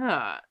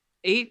yeah,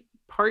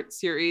 8-part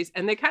series,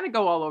 and they kind of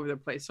go all over the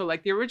place. So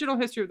like the original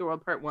History of the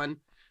World Part 1,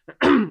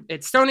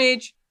 it's Stone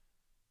Age,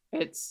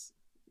 it's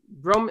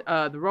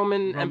the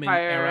Roman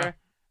Empire,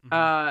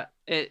 era.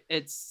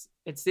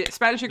 It's the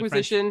Spanish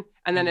Inquisition,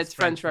 and then it's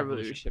French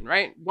Revolution,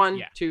 right?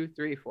 1, 2,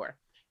 3, 4.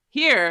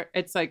 Here,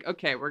 it's like,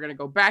 okay, we're going to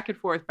go back and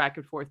forth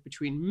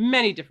between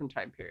many different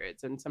time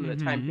periods. And some of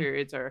the time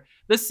periods are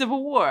the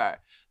Civil War,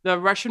 the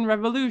Russian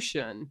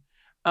Revolution,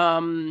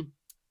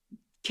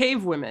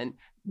 cave women,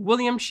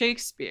 William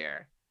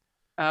Shakespeare,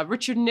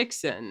 Richard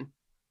Nixon,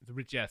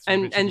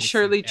 and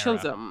Shirley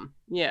Chisholm.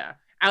 Yeah.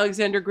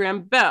 Alexander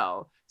Graham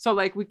Bell. So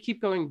like we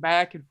keep going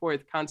back and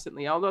forth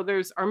constantly, although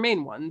there's our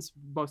main ones,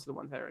 most of the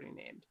ones I already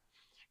named.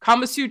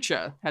 Kama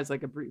Sutra has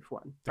like a brief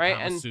one, right?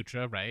 Kama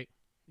Sutra, right?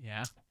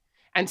 Yeah.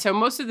 And so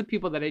most of the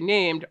people that I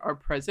named are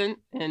present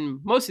in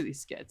most of these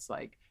skits,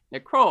 like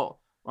Nick Kroll,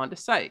 Wanda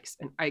Sykes,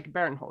 and Ike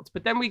Barinholtz.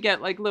 But then we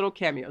get like little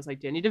cameos, like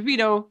Danny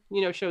DeVito,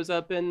 shows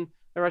up in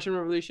the Russian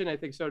Revolution. I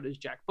think so does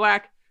Jack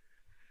Black.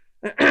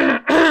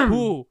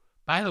 Who,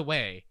 by the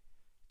way,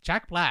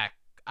 Jack Black,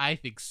 I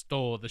think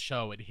stole the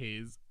show in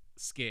his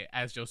skit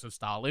as Joseph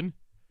Stalin.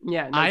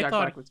 Yeah, no, I Jack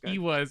thought Black was good. he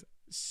was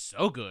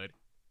so good.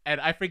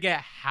 And I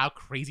forget how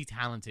crazy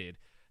talented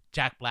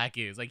Jack Black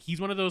is. Like, he's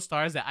one of those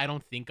stars that I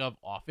don't think of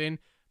often,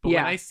 but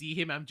when I see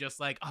him, I'm just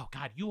like, oh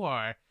God,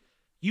 you're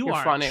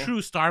funny.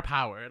 True star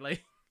power.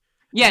 Like,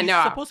 yeah, he's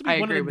no, supposed to be I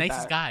one of agree the with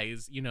nicest that.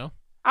 guys,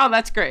 Oh,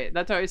 that's great.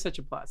 That's always such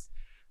a plus.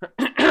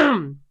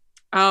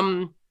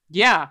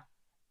 Yeah.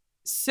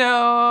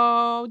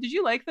 So, did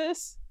you like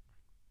this?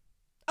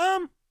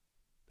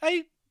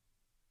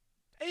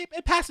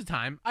 It passed the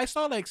time. I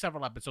saw like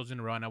several episodes in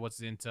a row, and I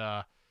wasn't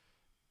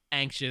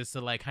anxious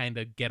to like kind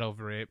of get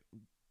over it.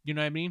 You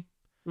know what I mean?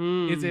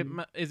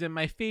 Is it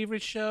my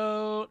favorite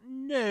show?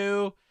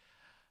 No,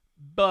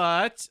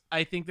 but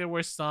I think there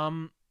were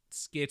some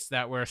skits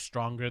that were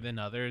stronger than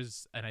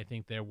others, and I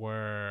think there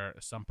were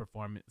some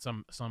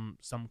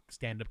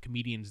stand-up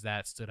comedians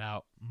that stood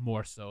out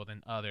more so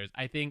than others.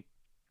 I think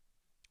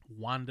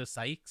Wanda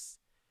Sykes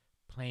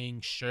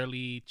playing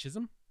Shirley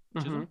Chisholm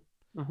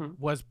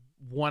was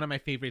one of my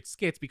favorite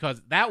skits,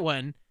 because that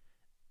one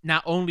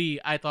not only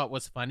I thought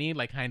was funny,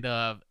 like kind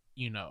of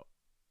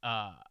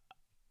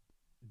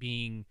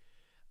being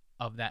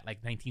of that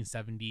like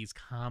 1970s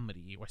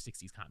comedy or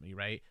 60s comedy,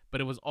 right?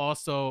 But it was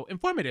also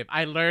informative.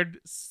 I learned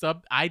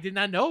I did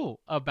not know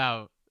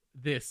about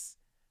this,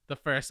 the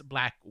first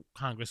Black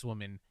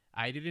congresswoman.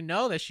 I didn't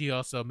know that she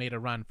also made a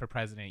run for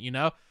president,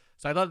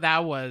 So I thought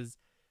that was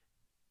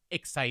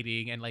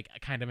exciting and like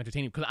kind of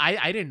entertaining, because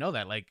I didn't know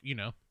that. Like,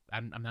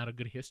 I'm not a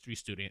good history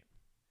student.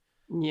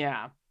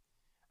 Yeah.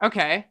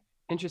 Okay.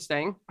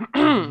 Interesting.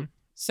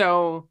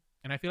 So.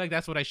 And I feel like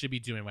that's what I should be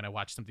doing when I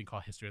watch something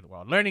called History of the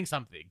World. Learning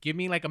something. Give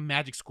me like a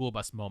Magic School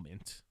Bus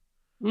moment.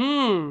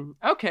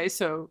 Okay.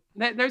 So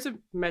there's a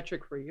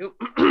metric for you.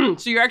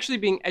 So you're actually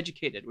being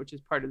educated, which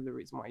is part of the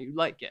reason why you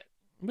like it.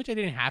 Which I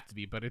didn't have to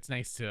be, but it's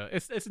nice to.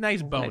 It's a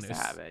nice bonus. Nice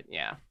to have it.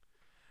 Yeah.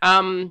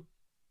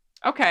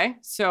 Okay.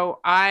 So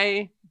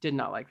I did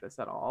not like this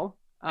at all.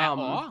 At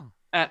all.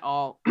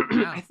 Wow.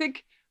 I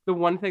think the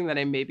one thing that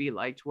I maybe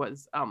liked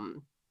was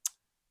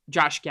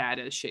Josh Gad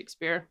as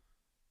Shakespeare.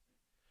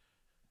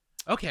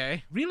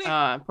 Okay, really?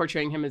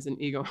 Portraying him as an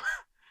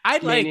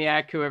I'd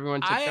maniac who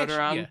everyone tiptoed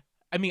around. Yeah.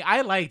 I mean,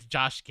 I liked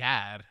Josh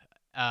Gad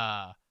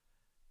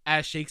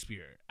as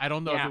Shakespeare. I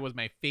don't know if it was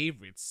my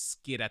favorite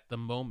skit at the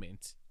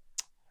moment.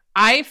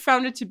 I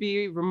found it to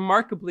be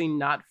remarkably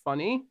not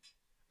funny.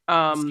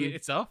 The skit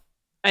itself?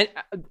 And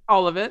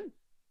all of it.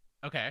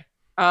 Okay.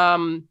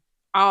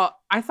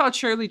 I thought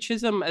Shirley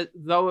Chisholm,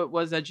 though it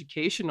was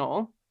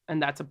educational, and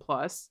that's a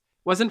plus,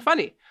 wasn't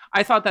funny.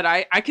 I thought that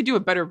I could do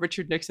a better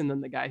Richard Nixon than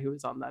the guy who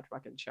was on that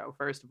fucking show,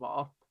 first of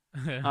all.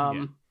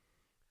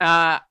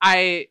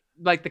 I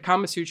like the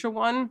Kama Sutra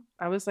one.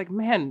 I was like,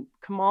 man,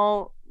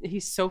 Kamal,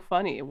 he's so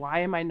funny. Why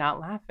am I not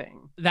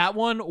laughing? That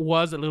one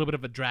was a little bit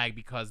of a drag,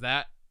 because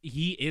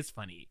he is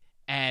funny.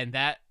 And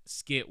that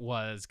skit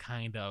was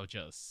kind of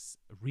just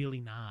really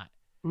not.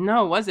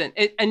 No, it wasn't.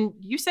 And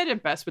you said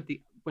it best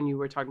when you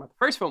were talking about the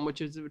first film,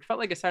 which is it felt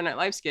like a Saturday Night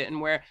Live skit, and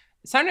where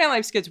Saturday Night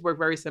Live skits work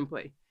very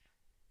simply.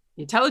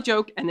 You tell a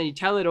joke and then you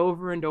tell it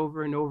over and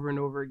over and over and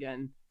over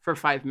again for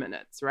 5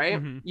 minutes, right?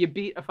 Mm-hmm. You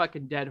beat a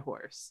fucking dead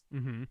horse.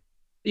 Mm-hmm.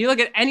 You look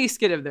at any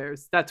skit of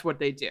theirs, that's what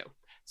they do.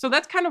 So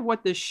that's kind of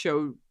what this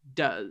show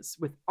does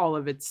with all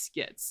of its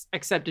skits,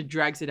 except it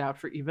drags it out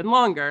for even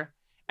longer.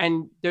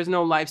 And there's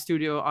no live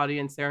studio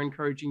audience there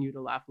encouraging you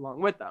to laugh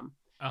along with them.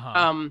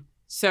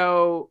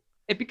 So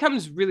it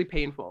becomes really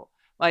painful.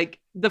 Like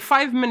the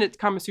 5-minute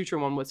Kama Sutra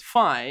one was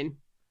fine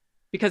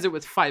because it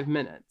was 5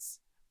 minutes.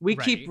 We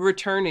keep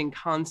returning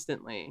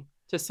constantly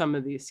to some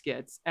of these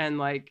skits, and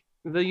like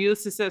the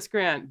Ulysses S.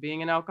 Grant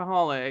being an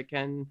alcoholic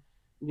and,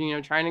 you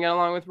know, trying to get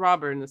along with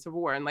Robert in the Civil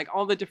War, and like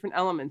all the different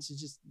elements, it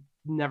just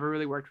never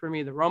really worked for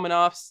me. The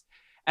Romanoffs,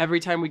 every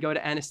time we go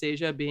to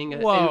Anastasia being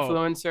an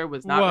influencer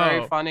was not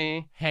very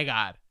funny. Hang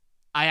on.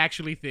 I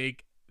actually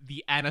think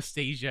the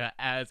Anastasia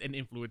as an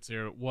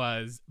influencer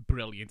was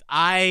brilliant.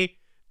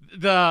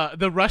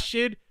 The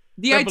Russian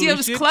idea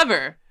was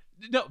clever.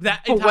 No,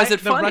 was it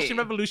funny? The Russian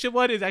Revolution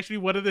one is actually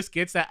one of the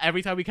skits that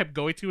every time we kept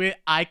going to it,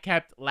 I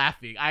kept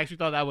laughing. I actually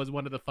thought that was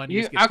one of the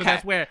funniest skits. Okay.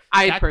 That's where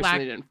I Jack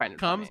personally Black didn't find it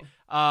comes.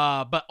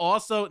 funny. But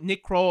also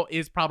Nick Kroll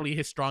is probably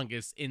his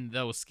strongest in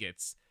those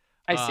skits.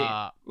 I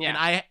see. And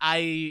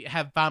I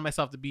have found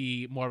myself to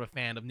be more of a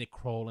fan of Nick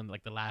Kroll in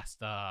like the last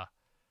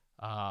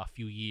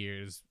few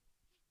years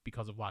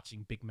because of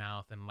watching Big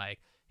Mouth and like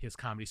his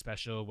comedy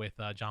special with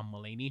John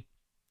Mulaney.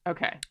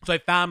 Okay. So I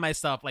found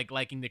myself like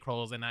liking Nick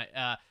Kroll's, and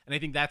I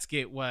think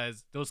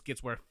those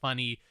skits were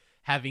funny,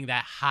 having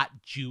that hot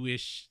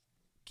Jewish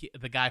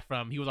the guy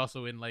from, he was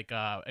also in like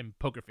in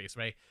Poker Face,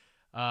 right?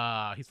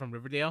 He's from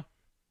Riverdale.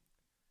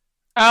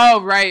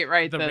 Oh,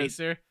 right. The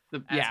racer.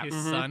 As his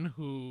mm-hmm. son,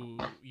 who,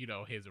 you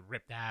know, his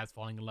ripped ass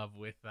falling in love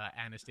with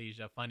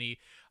Anastasia. Funny.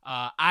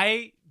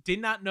 I did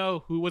not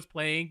know who was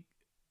playing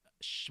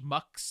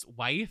Schmuck's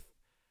wife,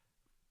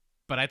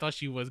 but I thought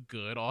she was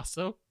good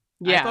also.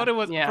 Yeah, I thought it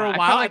was, for a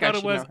while, I thought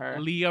it was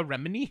Leah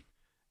Remini.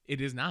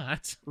 It is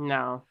not.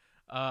 No.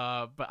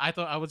 But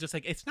I was just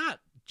like, it's not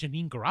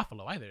Janine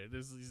Garofalo either.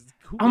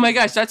 Oh my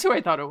gosh, that's who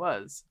I thought it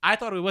was. I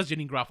thought it was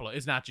Janine Garofalo.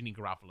 It's not Janine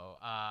Garofalo.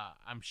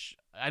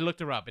 I looked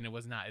her up and it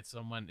was not. It's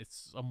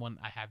someone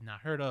I have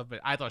not heard of,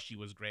 but I thought she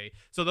was great.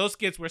 So those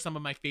skits were some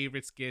of my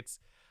favorite skits.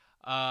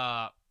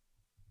 I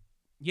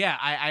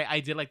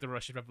did like the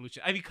Russian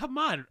Revolution. I mean, come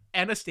on,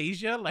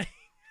 Anastasia, like.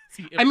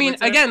 I mean,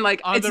 again,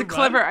 like it's a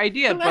clever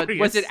idea, Hilarious. but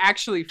was it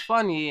actually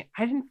funny?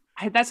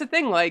 That's the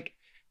thing. Like,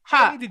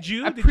 did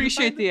you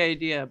appreciate the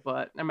idea,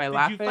 but am I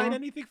laughing? Did you find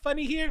anything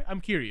funny here? I'm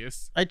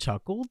curious. I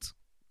chuckled,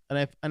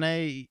 and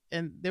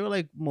there were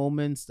like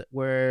moments that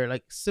were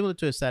like similar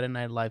to a Saturday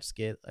Night Live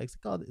skit. Like,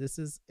 oh,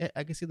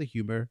 I can see the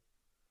humor,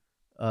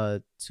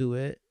 to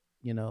it.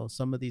 You know,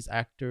 some of these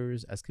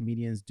actors as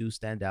comedians do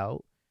stand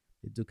out.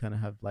 They do kind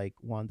of have like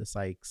Wanda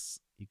Sykes.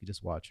 You could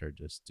just watch her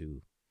just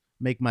do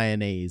make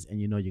mayonnaise and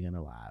you know you're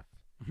gonna laugh.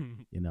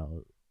 You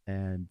know,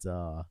 and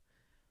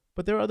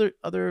but there are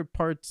other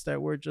parts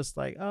that were just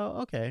like,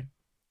 oh, okay,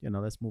 you know,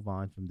 let's move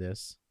on from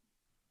this.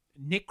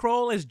 Nick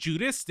Kroll as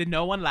Judas, did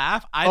no one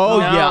laugh?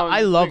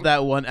 I love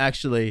that one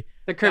actually.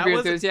 The Curb Your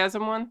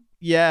Enthusiasm one.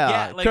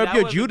 Yeah, like Curb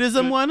Your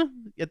Judaism one.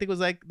 I think it was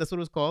like that's what it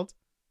was called.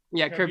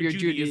 Yeah, Curb Your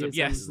Judaism.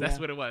 Yes, that's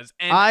what it was.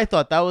 And I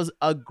thought that was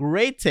a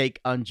great take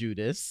on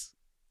Judas.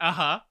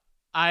 I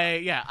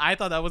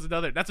thought that was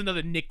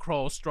another Nick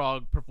Kroll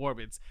strong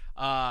performance.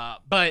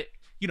 But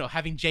you know,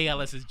 having Jay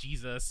Ellis as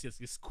Jesus,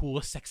 this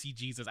cool, sexy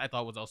Jesus, I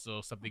thought was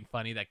also something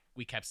funny that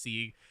we kept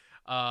seeing.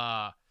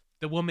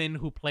 The woman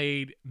who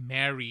played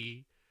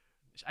Mary,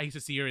 I used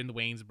to see her in the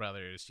Wayans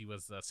Brothers. She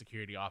was a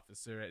security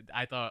officer.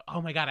 I thought,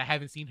 oh my God, I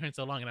haven't seen her in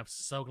so long, and I'm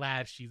so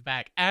glad she's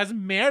back as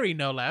Mary,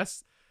 no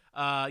less.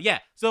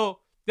 So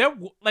there,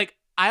 like,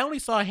 I only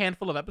saw a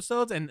handful of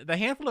episodes, and the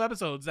handful of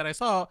episodes that I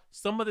saw,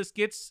 some of the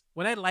skits,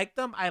 when I liked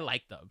them, I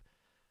liked them.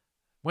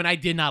 When I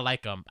did not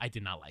like them, I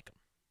did not like them.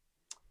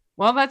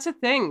 Well, that's the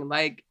thing.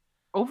 Like,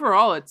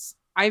 overall,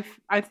 I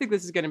think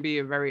this is going to be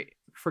a very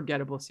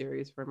forgettable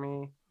series for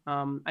me.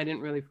 I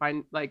didn't really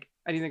find like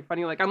anything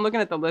funny. Like, I'm looking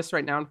at the list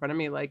right now in front of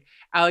me, like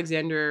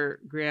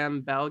Alexander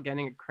Graham Bell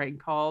getting a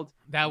crank called.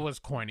 That was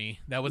corny.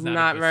 That was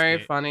not very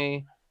skit.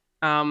 Funny.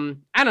 I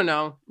don't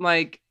know,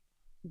 like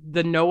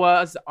the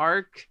Noah's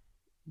Ark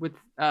with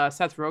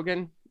Seth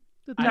Rogen.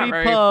 Not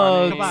very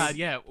funny. Come on,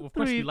 yeah. Of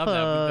course we love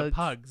that. The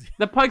pugs.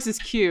 The pugs is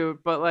cute,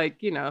 but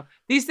like, you know,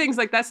 these things,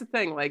 like, that's the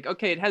thing. Like,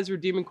 okay, it has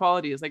redeeming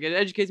qualities. Like, it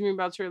educates me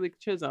about Shirley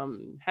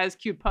Chisholm. Has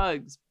cute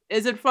pugs.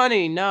 Is it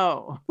funny?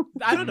 No.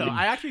 I don't know.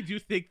 I actually do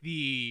think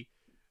the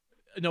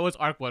Noah's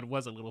Ark one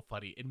was a little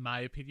funny, in my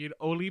opinion,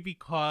 only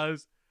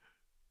because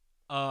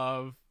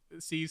of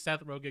seeing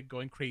Seth Rogen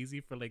going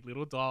crazy for like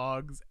little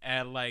dogs,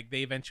 and like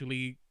they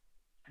eventually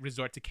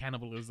resort to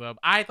cannibalism.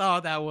 I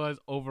thought that was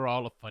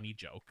overall a funny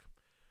joke.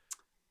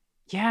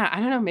 Yeah, I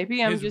don't know.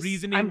 Maybe I'm his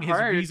reasoning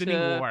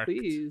worked.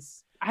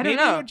 Please, I don't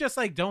know. Maybe you just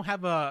like don't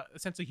have a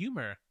sense of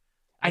humor.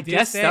 I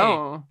guess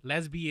so.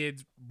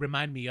 Lesbians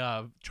remind me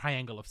of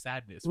Triangle of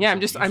Sadness. Yeah,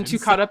 I'm too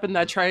caught up in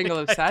that Triangle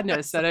of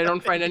Sadness that I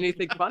don't find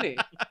anything funny.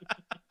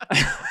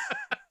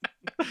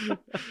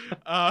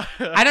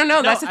 I don't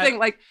know. That's the thing.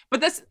 Like,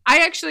 but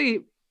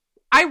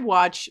I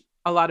watch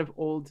a lot of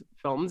old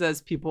films,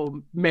 as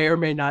people may or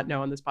may not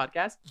know on this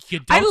podcast.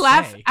 I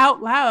laugh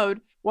out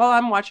loud while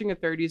I'm watching a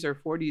 30s or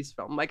 40s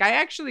film. Like, I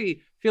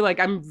actually feel like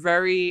I'm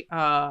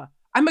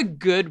I'm a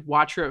good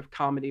watcher of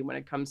comedy when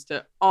it comes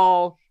to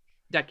all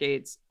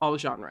decades, all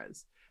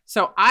genres.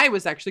 So I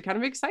was actually kind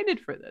of excited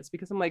for this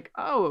because I'm like,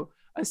 oh,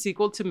 a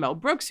sequel to Mel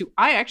Brooks, who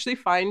I actually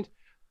find,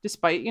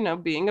 despite,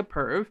 being a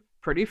perv,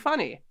 pretty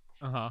funny.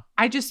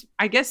 I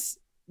guess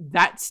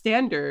that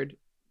standard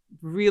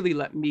really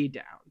let me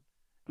down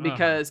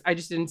because I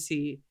just didn't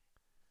see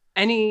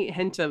any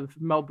hint of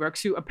Mel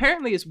Brooks, who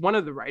apparently is one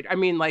of the writers. I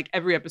mean, like,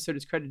 every episode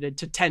is credited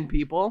to 10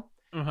 people,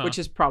 which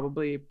is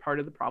probably part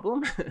of the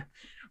problem.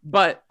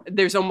 But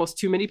there's almost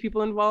too many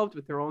people involved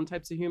with their own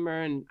types of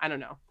humor, and I don't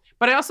know.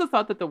 But I also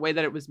thought that the way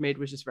that it was made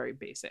was just very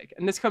basic.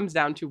 And this comes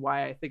down to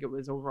why I think it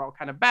was overall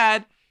kind of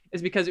bad,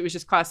 is because it was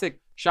just classic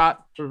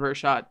shot, reverse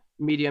shot,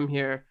 medium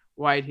here,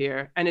 wide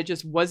here. And it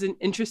just wasn't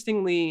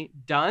interestingly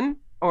done,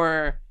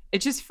 or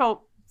it just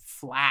felt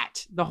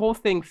flat. The whole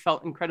thing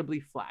felt incredibly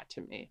flat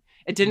to me.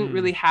 It didn't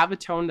really have a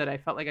tone that I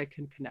felt like I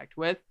could connect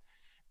with.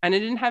 And it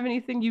didn't have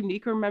anything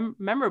unique or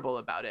memorable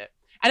about it.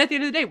 And at the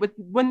end of the day,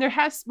 when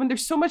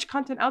there's so much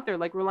content out there,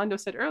 like Rolando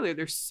said earlier,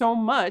 there's so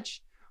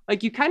much,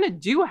 like, you kind of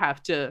do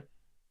have to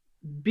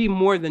be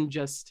more than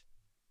just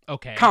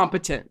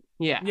competent.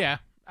 Yeah.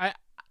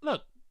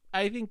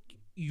 I think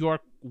you're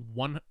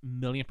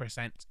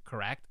 1,000,000%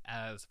 correct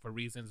as for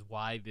reasons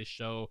why this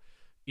show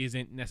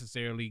isn't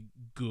necessarily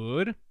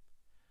good.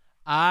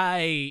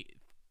 I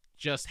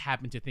just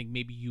happen to think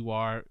maybe you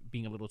are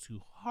being a little too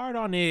hard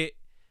on it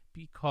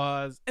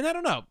because, and I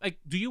don't know, like,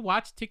 do you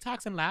watch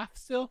TikToks and laugh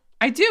still?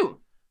 I do.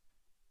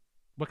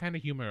 What kind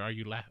of humor are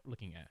you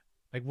looking at?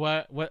 Like,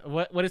 what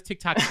is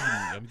TikTok feeding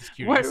you? I'm just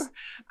curious.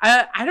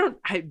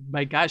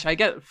 My gosh, I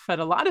get fed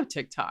a lot of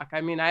TikTok.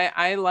 I mean,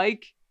 I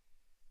like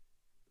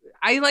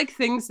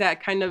things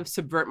that kind of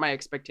subvert my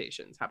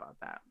expectations. How about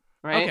that?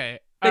 Right? Okay.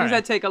 Things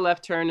that take a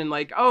left turn and,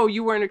 like, oh,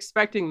 you weren't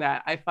expecting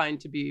that, I find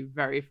to be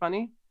very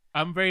funny.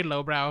 I'm very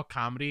lowbrow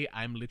comedy.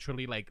 I'm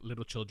literally like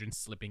little children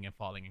slipping and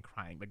falling and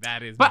crying. Like,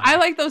 that is. But I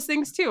like those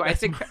things too. I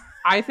think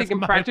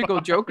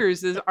Impractical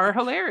Jokers are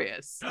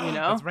hilarious.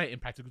 That's right.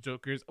 Impractical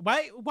Jokers.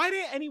 Why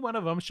didn't any one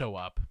of them show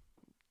up?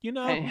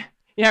 Yeah.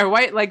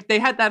 Why? Like, they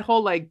had that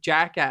whole, like,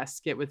 Jackass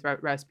skit with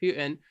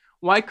Rasputin.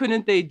 Why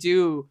couldn't they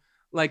do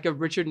like a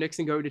Richard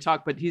Nixon going to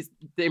talk? But the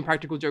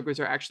Impractical Jokers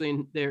are actually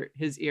in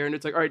his ear, and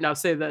it's like, all right, now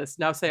say this.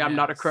 Now say I'm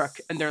not a crook,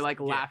 and they're like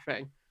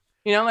laughing.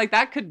 Like,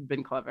 that could have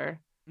been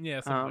clever.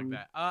 Yeah, something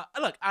like that.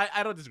 Look,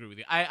 I don't disagree with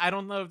you. I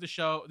don't know if the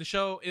show,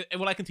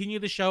 will I continue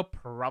the show?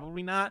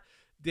 Probably not.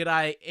 Did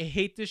I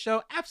hate the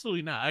show?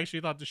 Absolutely not. I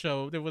actually thought the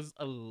show, there was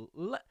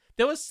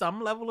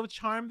some level of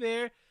charm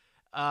there.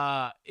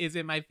 Is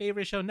it my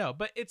favorite show? No,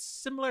 but it's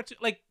similar to,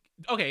 like,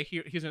 okay,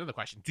 here's another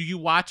question. Do you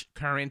watch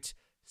current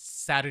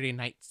Saturday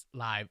Night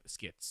Live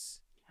skits?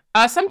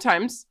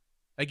 Sometimes.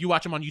 Like, you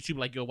watch them on YouTube,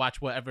 like, you'll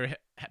watch whatever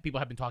people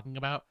have been talking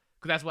about?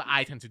 Because that's what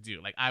I tend to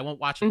do. Like, I won't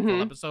watch the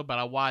full episode, but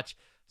I'll watch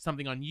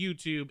something on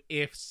YouTube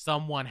if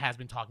someone has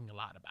been talking a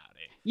lot about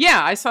it.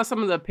 Yeah, I saw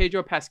some of the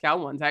Pedro Pascal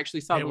ones. I actually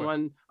saw the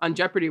one on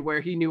Jeopardy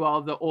where he knew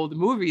all the old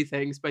movie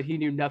things, but he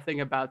knew nothing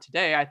about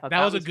today. I thought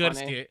that was a good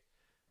funny. skit.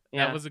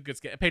 Yeah. That was a good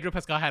skit. Pedro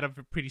Pascal had a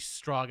pretty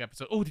strong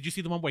episode. Oh, did you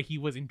see the one where he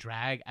was in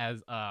drag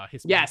as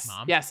his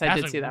mom? Yes, I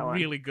did see that one.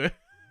 Really good.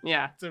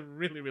 Yeah. It's a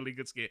really, really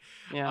good skit.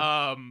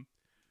 Yeah.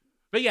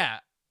 But yeah,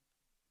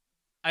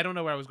 I don't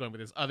know where I was going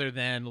with this other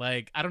than,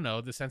 like, I don't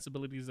know, the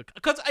sensibilities.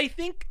 Because I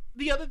think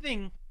the other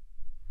thing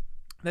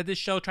that this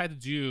show tried to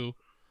do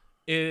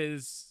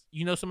is,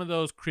 some of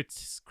those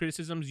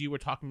criticisms you were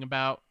talking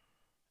about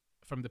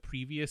from the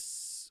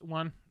previous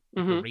one,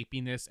 the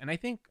rapiness. And I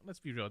think, let's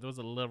be real, there was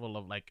a level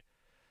of, like,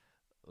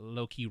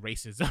 low-key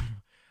racism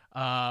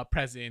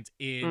present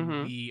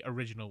in the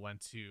original one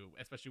too,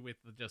 especially with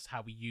just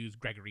how we use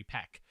Gregory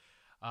Peck.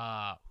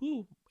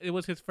 Who it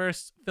was his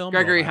first film.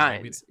 Gregory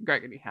Hines.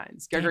 Gregory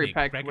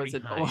Peck was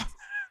it?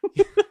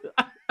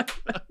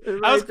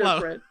 I was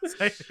close.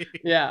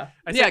 Yeah,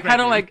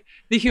 kind of like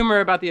the humor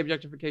about the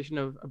objectification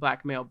of a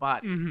black male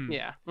body.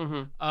 Yeah.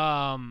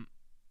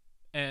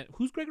 And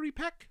who's Gregory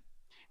Peck?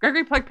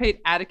 Gregory Peck played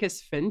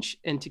Atticus Finch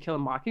in To Kill a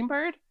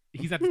Mockingbird.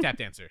 He's not the tap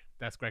dancer.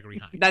 That's Gregory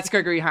Hines. That's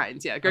Gregory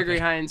Hines. Yeah, Gregory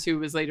Hines, who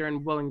was later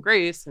in Will and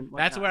Grace, and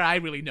that's where I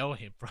really know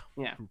him from.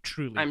 Yeah,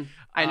 truly.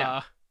 I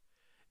know.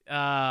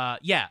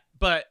 Yeah,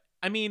 but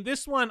I mean,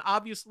 this one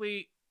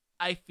obviously,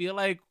 I feel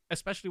like,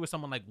 especially with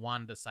someone like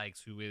Wanda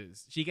Sykes,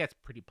 she gets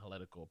pretty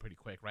political pretty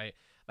quick, right?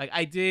 Like,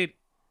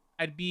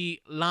 I'd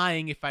be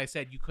lying if I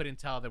said you couldn't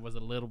tell there was a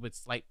little bit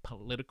slight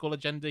political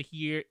agenda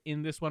here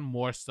in this one,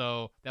 more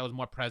so that was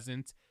more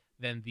present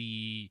than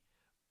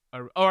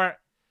or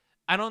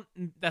I don't,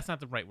 that's not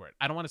the right word.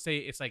 I don't want to say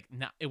it's like,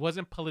 no, it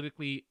wasn't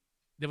politically,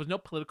 there was no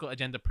political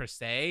agenda per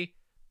se,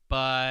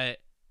 but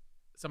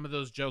some of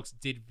those jokes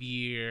did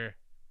veer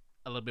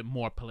a little bit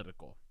more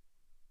political,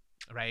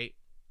 right?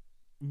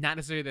 Not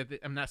necessarily that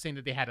I'm not saying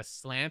that they had a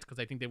slant, because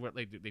I think they were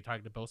like, they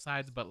targeted both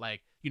sides, but,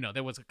 like,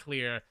 there was a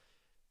clear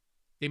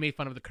they made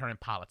fun of the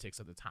current politics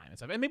of the time and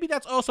stuff. And maybe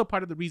that's also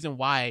part of the reason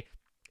why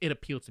it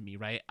appealed to me,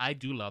 right? I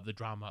do love the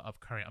drama of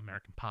current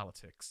American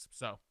politics.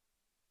 So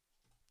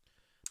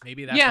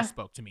maybe that's what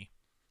spoke to me.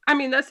 I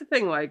mean, that's the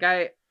thing. Like,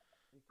 I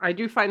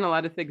do find a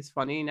lot of things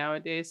funny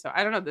nowadays. So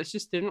I don't know. This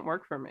just didn't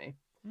work for me.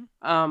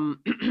 Yeah.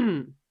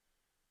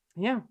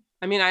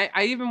 I mean,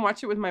 I even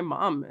watched it with my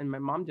mom, and my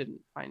mom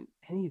didn't find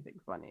anything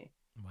funny.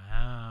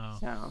 Wow.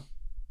 So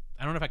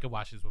I don't know if I could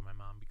watch this with my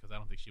mom because I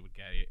don't think she would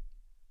get it.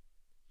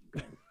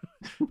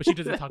 But she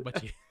doesn't talk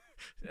about you.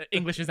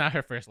 English is not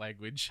her first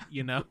language,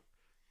 you know?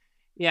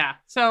 Yeah.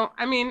 So,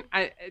 I mean,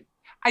 I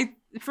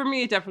for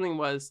me, it definitely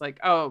was like,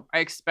 oh, I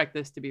expect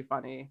this to be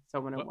funny. So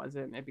when it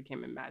wasn't, it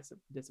became a massive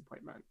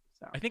disappointment.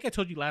 So I think I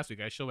told you last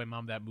week, I showed my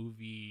mom that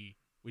movie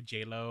with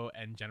J-Lo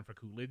and Jennifer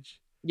Coolidge.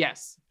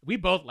 Yes. We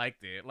both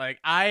liked it. Like,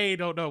 I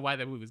don't know why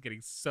that movie was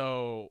getting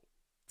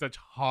such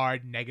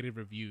hard negative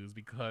reviews,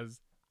 because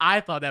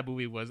I thought that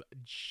movie was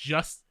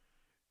just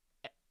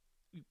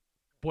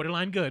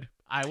borderline good.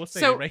 I will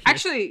say it right here.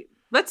 Actually,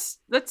 let's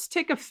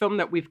take a film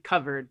that we've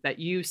covered that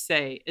you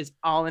say is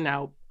all in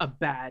out a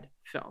bad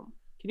film.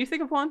 Can you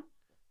think of one?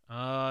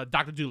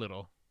 Dr.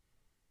 Dolittle.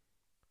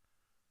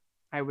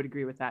 I would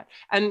agree with that.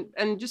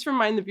 And just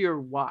remind the viewer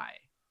why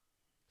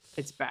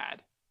it's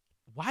bad.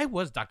 Why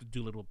was Dr.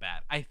 Dolittle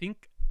bad? I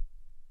think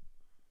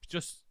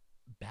just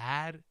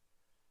bad.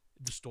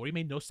 The story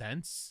made no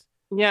sense.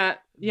 Yeah.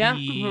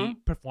 The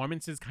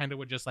performances kind of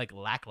were just like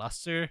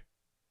lackluster.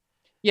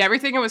 Yeah,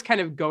 everything I was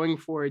kind of going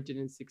for it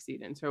didn't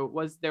succeed in. So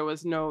there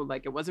was no,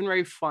 like, it wasn't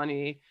very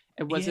funny.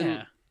 It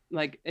wasn't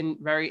like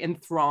very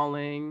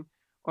enthralling,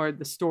 or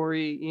the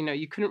story, you know,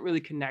 you couldn't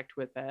really connect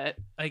with it.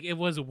 Like, it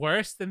was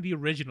worse than the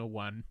original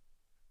one,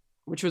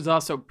 which was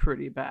also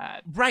pretty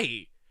bad.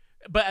 Right.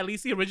 But at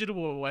least the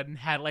original one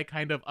had like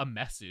kind of a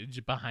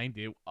message behind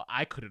it.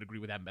 I couldn't agree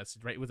with that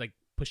message, right? It was like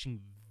pushing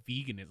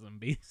veganism,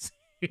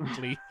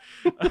 basically.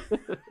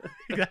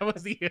 That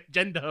was the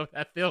agenda of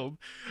that film.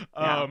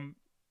 Yeah.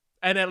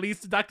 And at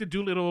least Dr.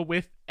 Dolittle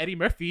with Eddie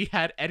Murphy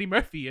had Eddie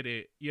Murphy in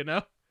it, you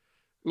know?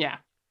 Yeah.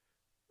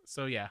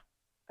 So, yeah.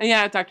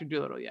 Yeah, Dr.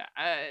 Dolittle, yeah.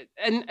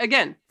 And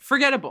again,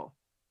 forgettable.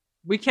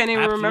 We can't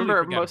even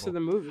remember most of the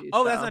movies.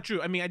 Oh, that's not true.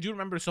 I mean, I do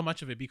remember so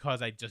much of it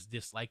because I just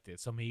disliked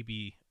it. So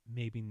maybe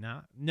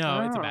not.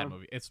 No, it's a bad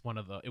movie. It's one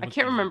of the... I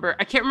can't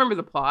remember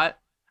the plot.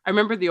 I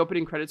remember the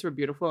opening credits were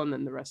beautiful, and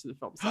then the rest of the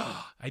film sucked.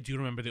 I do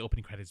remember the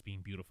opening credits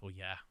being beautiful,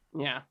 yeah.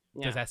 Yeah.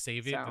 Does that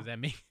save it? So.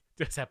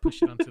 Does that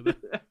push it onto the...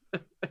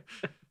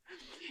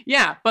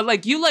 Yeah, but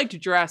like, you liked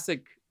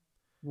Jurassic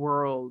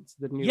World,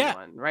 the new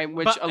one, right?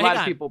 Which a lot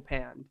of people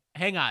panned.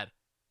 Hang on.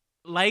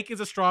 Like is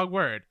a strong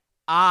word.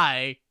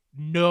 I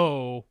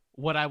know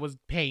what I was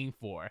paying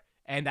for,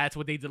 and that's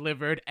what they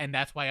delivered, and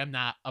that's why I'm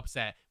not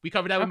upset. We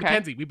covered that with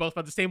Mackenzie. We both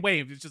felt the same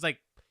way. It's just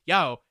like,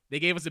 yo, they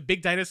gave us the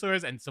big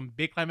dinosaurs and some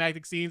big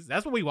climactic scenes.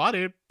 That's what we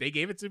wanted. They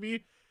gave it to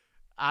me.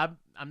 I'm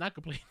not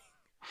complaining.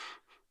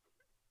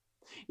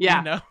 Yeah.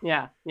 You know?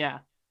 Yeah.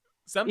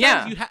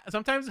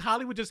 Sometimes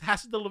Hollywood just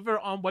has to deliver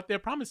on what they're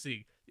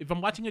promising. If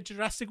I'm watching a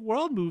Jurassic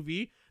World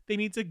movie, they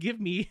need to give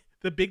me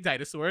the big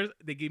dinosaurs.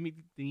 They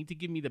need to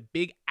give me the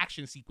big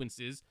action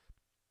sequences.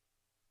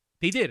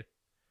 They did.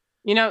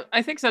 You know,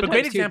 I think sometimes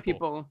great example.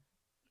 People.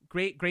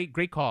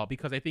 Great call,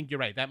 because I think you're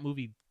right. That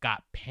movie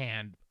got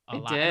panned a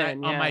lot.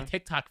 Did, on my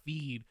TikTok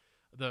feed,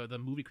 the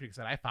movie critics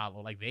that I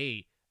follow, like,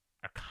 they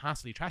are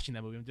constantly trashing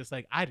that movie. I'm just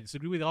like, I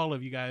disagree with all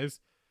of you guys.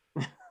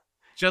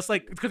 Just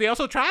like, because they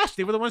also trashed.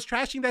 They were the ones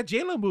trashing that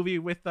J-Lo movie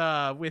with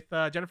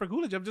Jennifer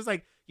Coolidge. I'm just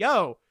like,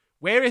 yo,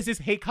 where is this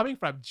hate coming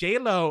from?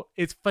 J-Lo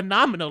is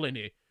phenomenal in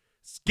it.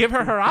 Give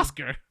her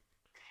Oscar.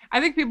 I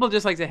think people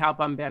just like to hop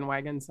on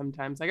bandwagons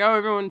sometimes. Like, oh,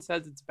 everyone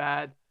says it's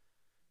bad.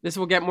 This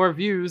will get more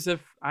views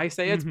if I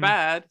say it's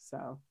bad.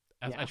 So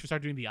I should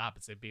start doing the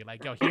opposite. Be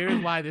like, yo,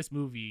 here's why this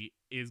movie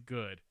is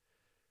good.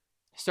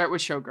 Start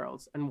with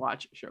Showgirls and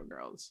watch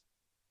Showgirls.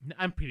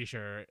 I'm pretty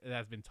sure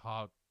that's been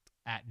talked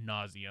ad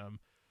nauseum.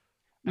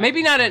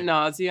 Maybe not ad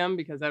nauseum,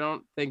 because I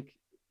don't think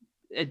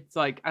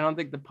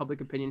the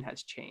public opinion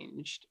has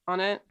changed on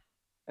it.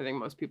 I think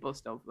most people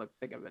still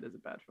think of it as a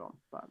bad film,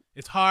 but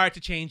it's hard to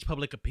change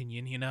public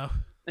opinion, you know?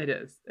 It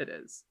is.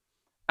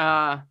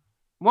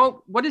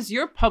 Well, what is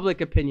your public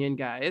opinion,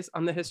 guys,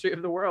 on the history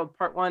of the world,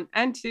 part 1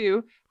 and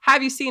 2?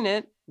 Have you seen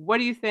it? What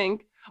do you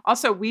think?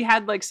 Also, we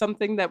had like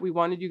something that we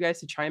wanted you guys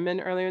to chime in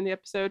earlier in the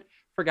episode.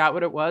 Forgot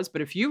what it was,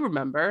 but if you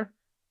remember,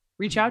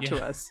 reach out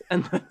to us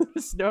and let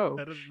us know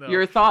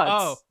your thoughts.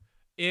 Oh,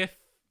 if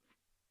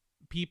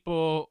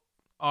people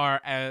are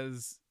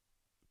as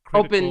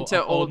open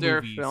to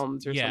older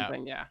films or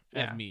something,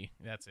 as me,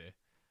 that's it.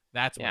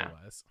 That's what it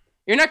was.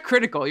 You're not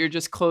critical. You're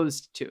just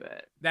closed to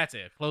it. That's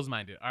it.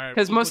 Closed-minded.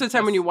 Because most of the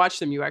time when you watch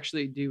them, you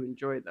actually do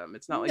enjoy them.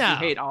 It's not like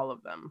you hate all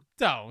of them.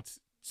 Don't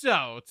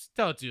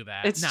do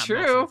that. It's not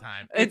true. Most of the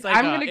time. It's like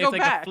I'm going to go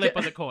back. A flip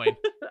of the coin.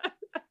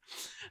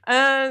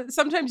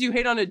 Sometimes you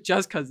hate on it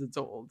just because it's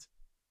old.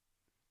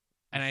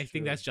 And I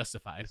think that's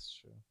justified. That's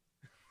true.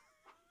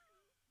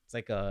 It's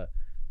like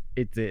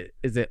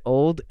is it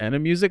old and a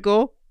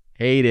musical?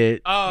 Hate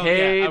it. Oh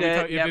Hate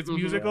yeah. it. If it's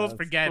musicals, Yes.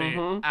 forget it.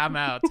 I'm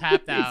out.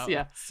 Tapped out.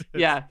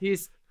 Yeah,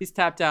 he's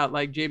tapped out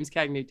like James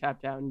Cagney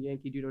tapped out in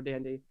Yankee Doodle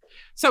Dandy.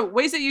 So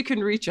ways that you can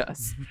reach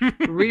us: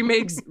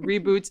 remakes,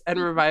 reboots, and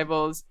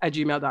revivals at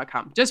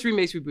gmail.com. Just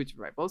remakes, reboots,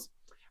 revivals.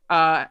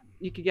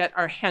 You can get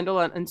our handle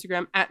on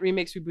Instagram at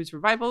Remakes, Reboots,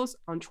 Revivals,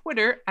 on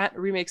Twitter at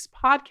Remakes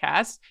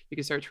Podcast. You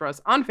can search for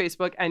us on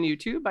Facebook and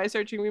YouTube by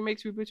searching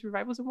Remakes, Reboots,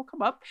 Revivals, and we'll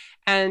come up.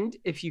 And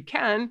if you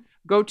can,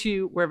 go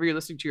to wherever you're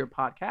listening to your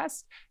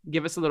podcast,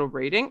 give us a little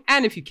rating,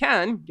 and if you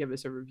can, give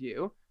us a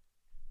review.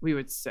 We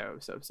would so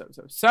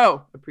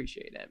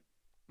appreciate it.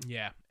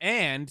 Yeah.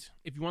 And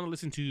if you want to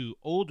listen to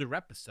older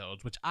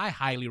episodes, which I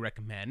highly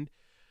recommend,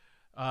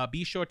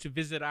 be sure to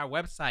visit our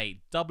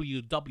website,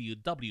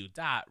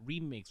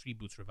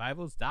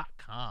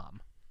 www.remakesrebootsrevivals.com.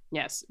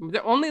 Yes.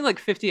 Only like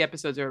 50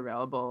 episodes are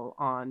available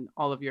on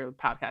all of your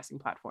podcasting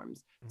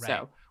platforms. Right.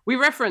 So we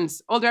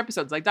reference older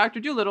episodes like Dr.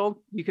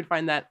 Dolittle. You can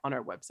find that on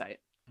our website.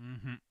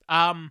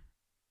 Mm-hmm.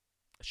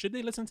 Should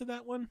they listen to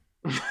that one?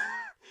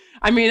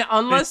 I mean,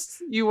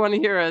 unless you want to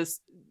hear us,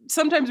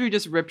 sometimes we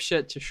just rip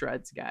shit to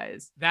shreds,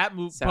 guys. That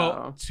movie,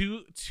 So-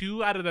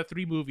 two out of the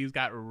 3 movies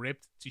got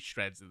ripped to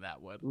shreds in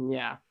that one.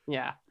 Yeah.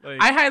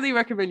 Like, I highly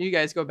recommend you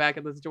guys go back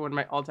and listen to one of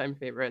my all-time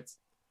favorites,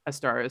 A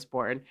Star Is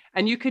Born.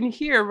 And you can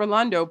hear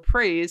Rolando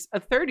praise a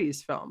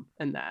 30s film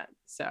in that.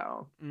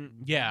 So,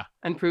 yeah.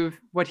 and prove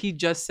what he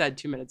just said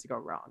 2 minutes ago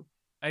wrong.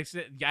 I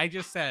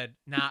just said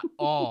not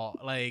all,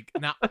 like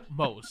not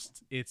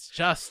most. It's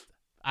just,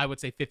 I would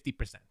say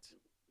 50%.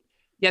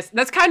 Yes,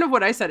 that's kind of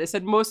what I said. I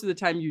said most of the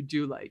time you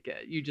do like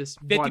it. You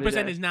just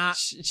 50% is not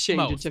change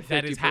most. it to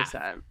That is half.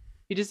 50%.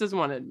 He just doesn't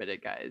want to admit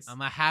it, guys.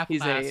 I'm a half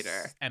He's a glass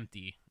hater.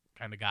 empty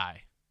kind of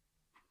guy.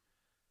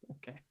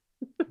 Okay.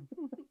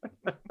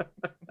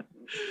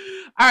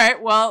 All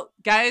right. Well,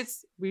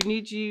 guys, we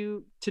need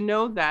you to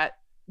know that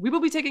we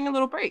will be taking a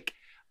little break.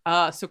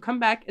 So come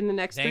back in the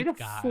next Thank 3 to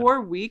God.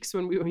 4 weeks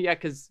when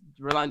because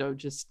Rolando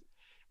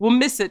we'll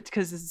miss it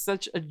because this is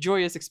such a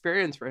joyous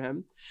experience for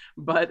him.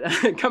 But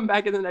come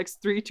back in the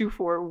next 3 to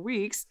 4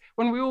 weeks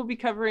when we will be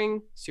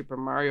covering Super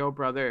Mario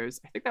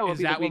Brothers. I think that will Is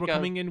be that the what week we're of.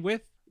 coming in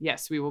with?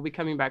 Yes, we will be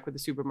coming back with the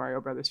Super Mario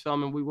Brothers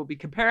film, and we will be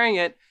comparing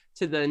it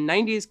to the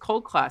 90s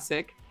cult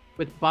classic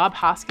with Bob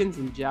Hoskins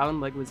and John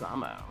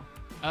Leguizamo.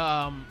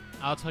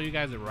 I'll tell you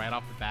guys right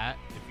off the bat,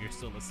 if you're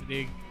still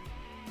listening,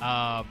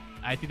 I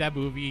think that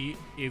movie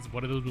is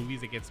one of those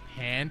movies that gets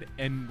panned,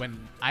 and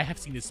when I have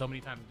seen it so many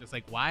times, I'm just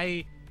like,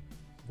 why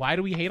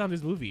do we hate on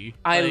this movie?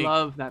 I Like,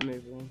 love that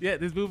movie. Yeah,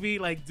 this movie,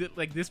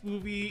 this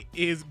movie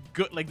is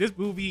good. Like, this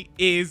movie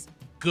is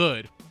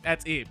good.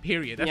 That's it,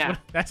 period.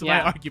 That's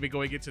my argument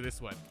going into this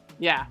one.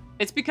 Yeah,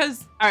 it's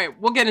because, all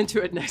right, we'll get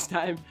into it next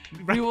time.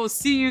 Right. We will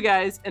see you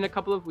guys in a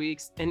couple of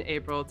weeks in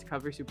April to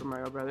cover Super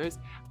Mario Brothers.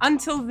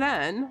 Until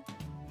then,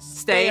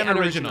 stay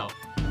unoriginal.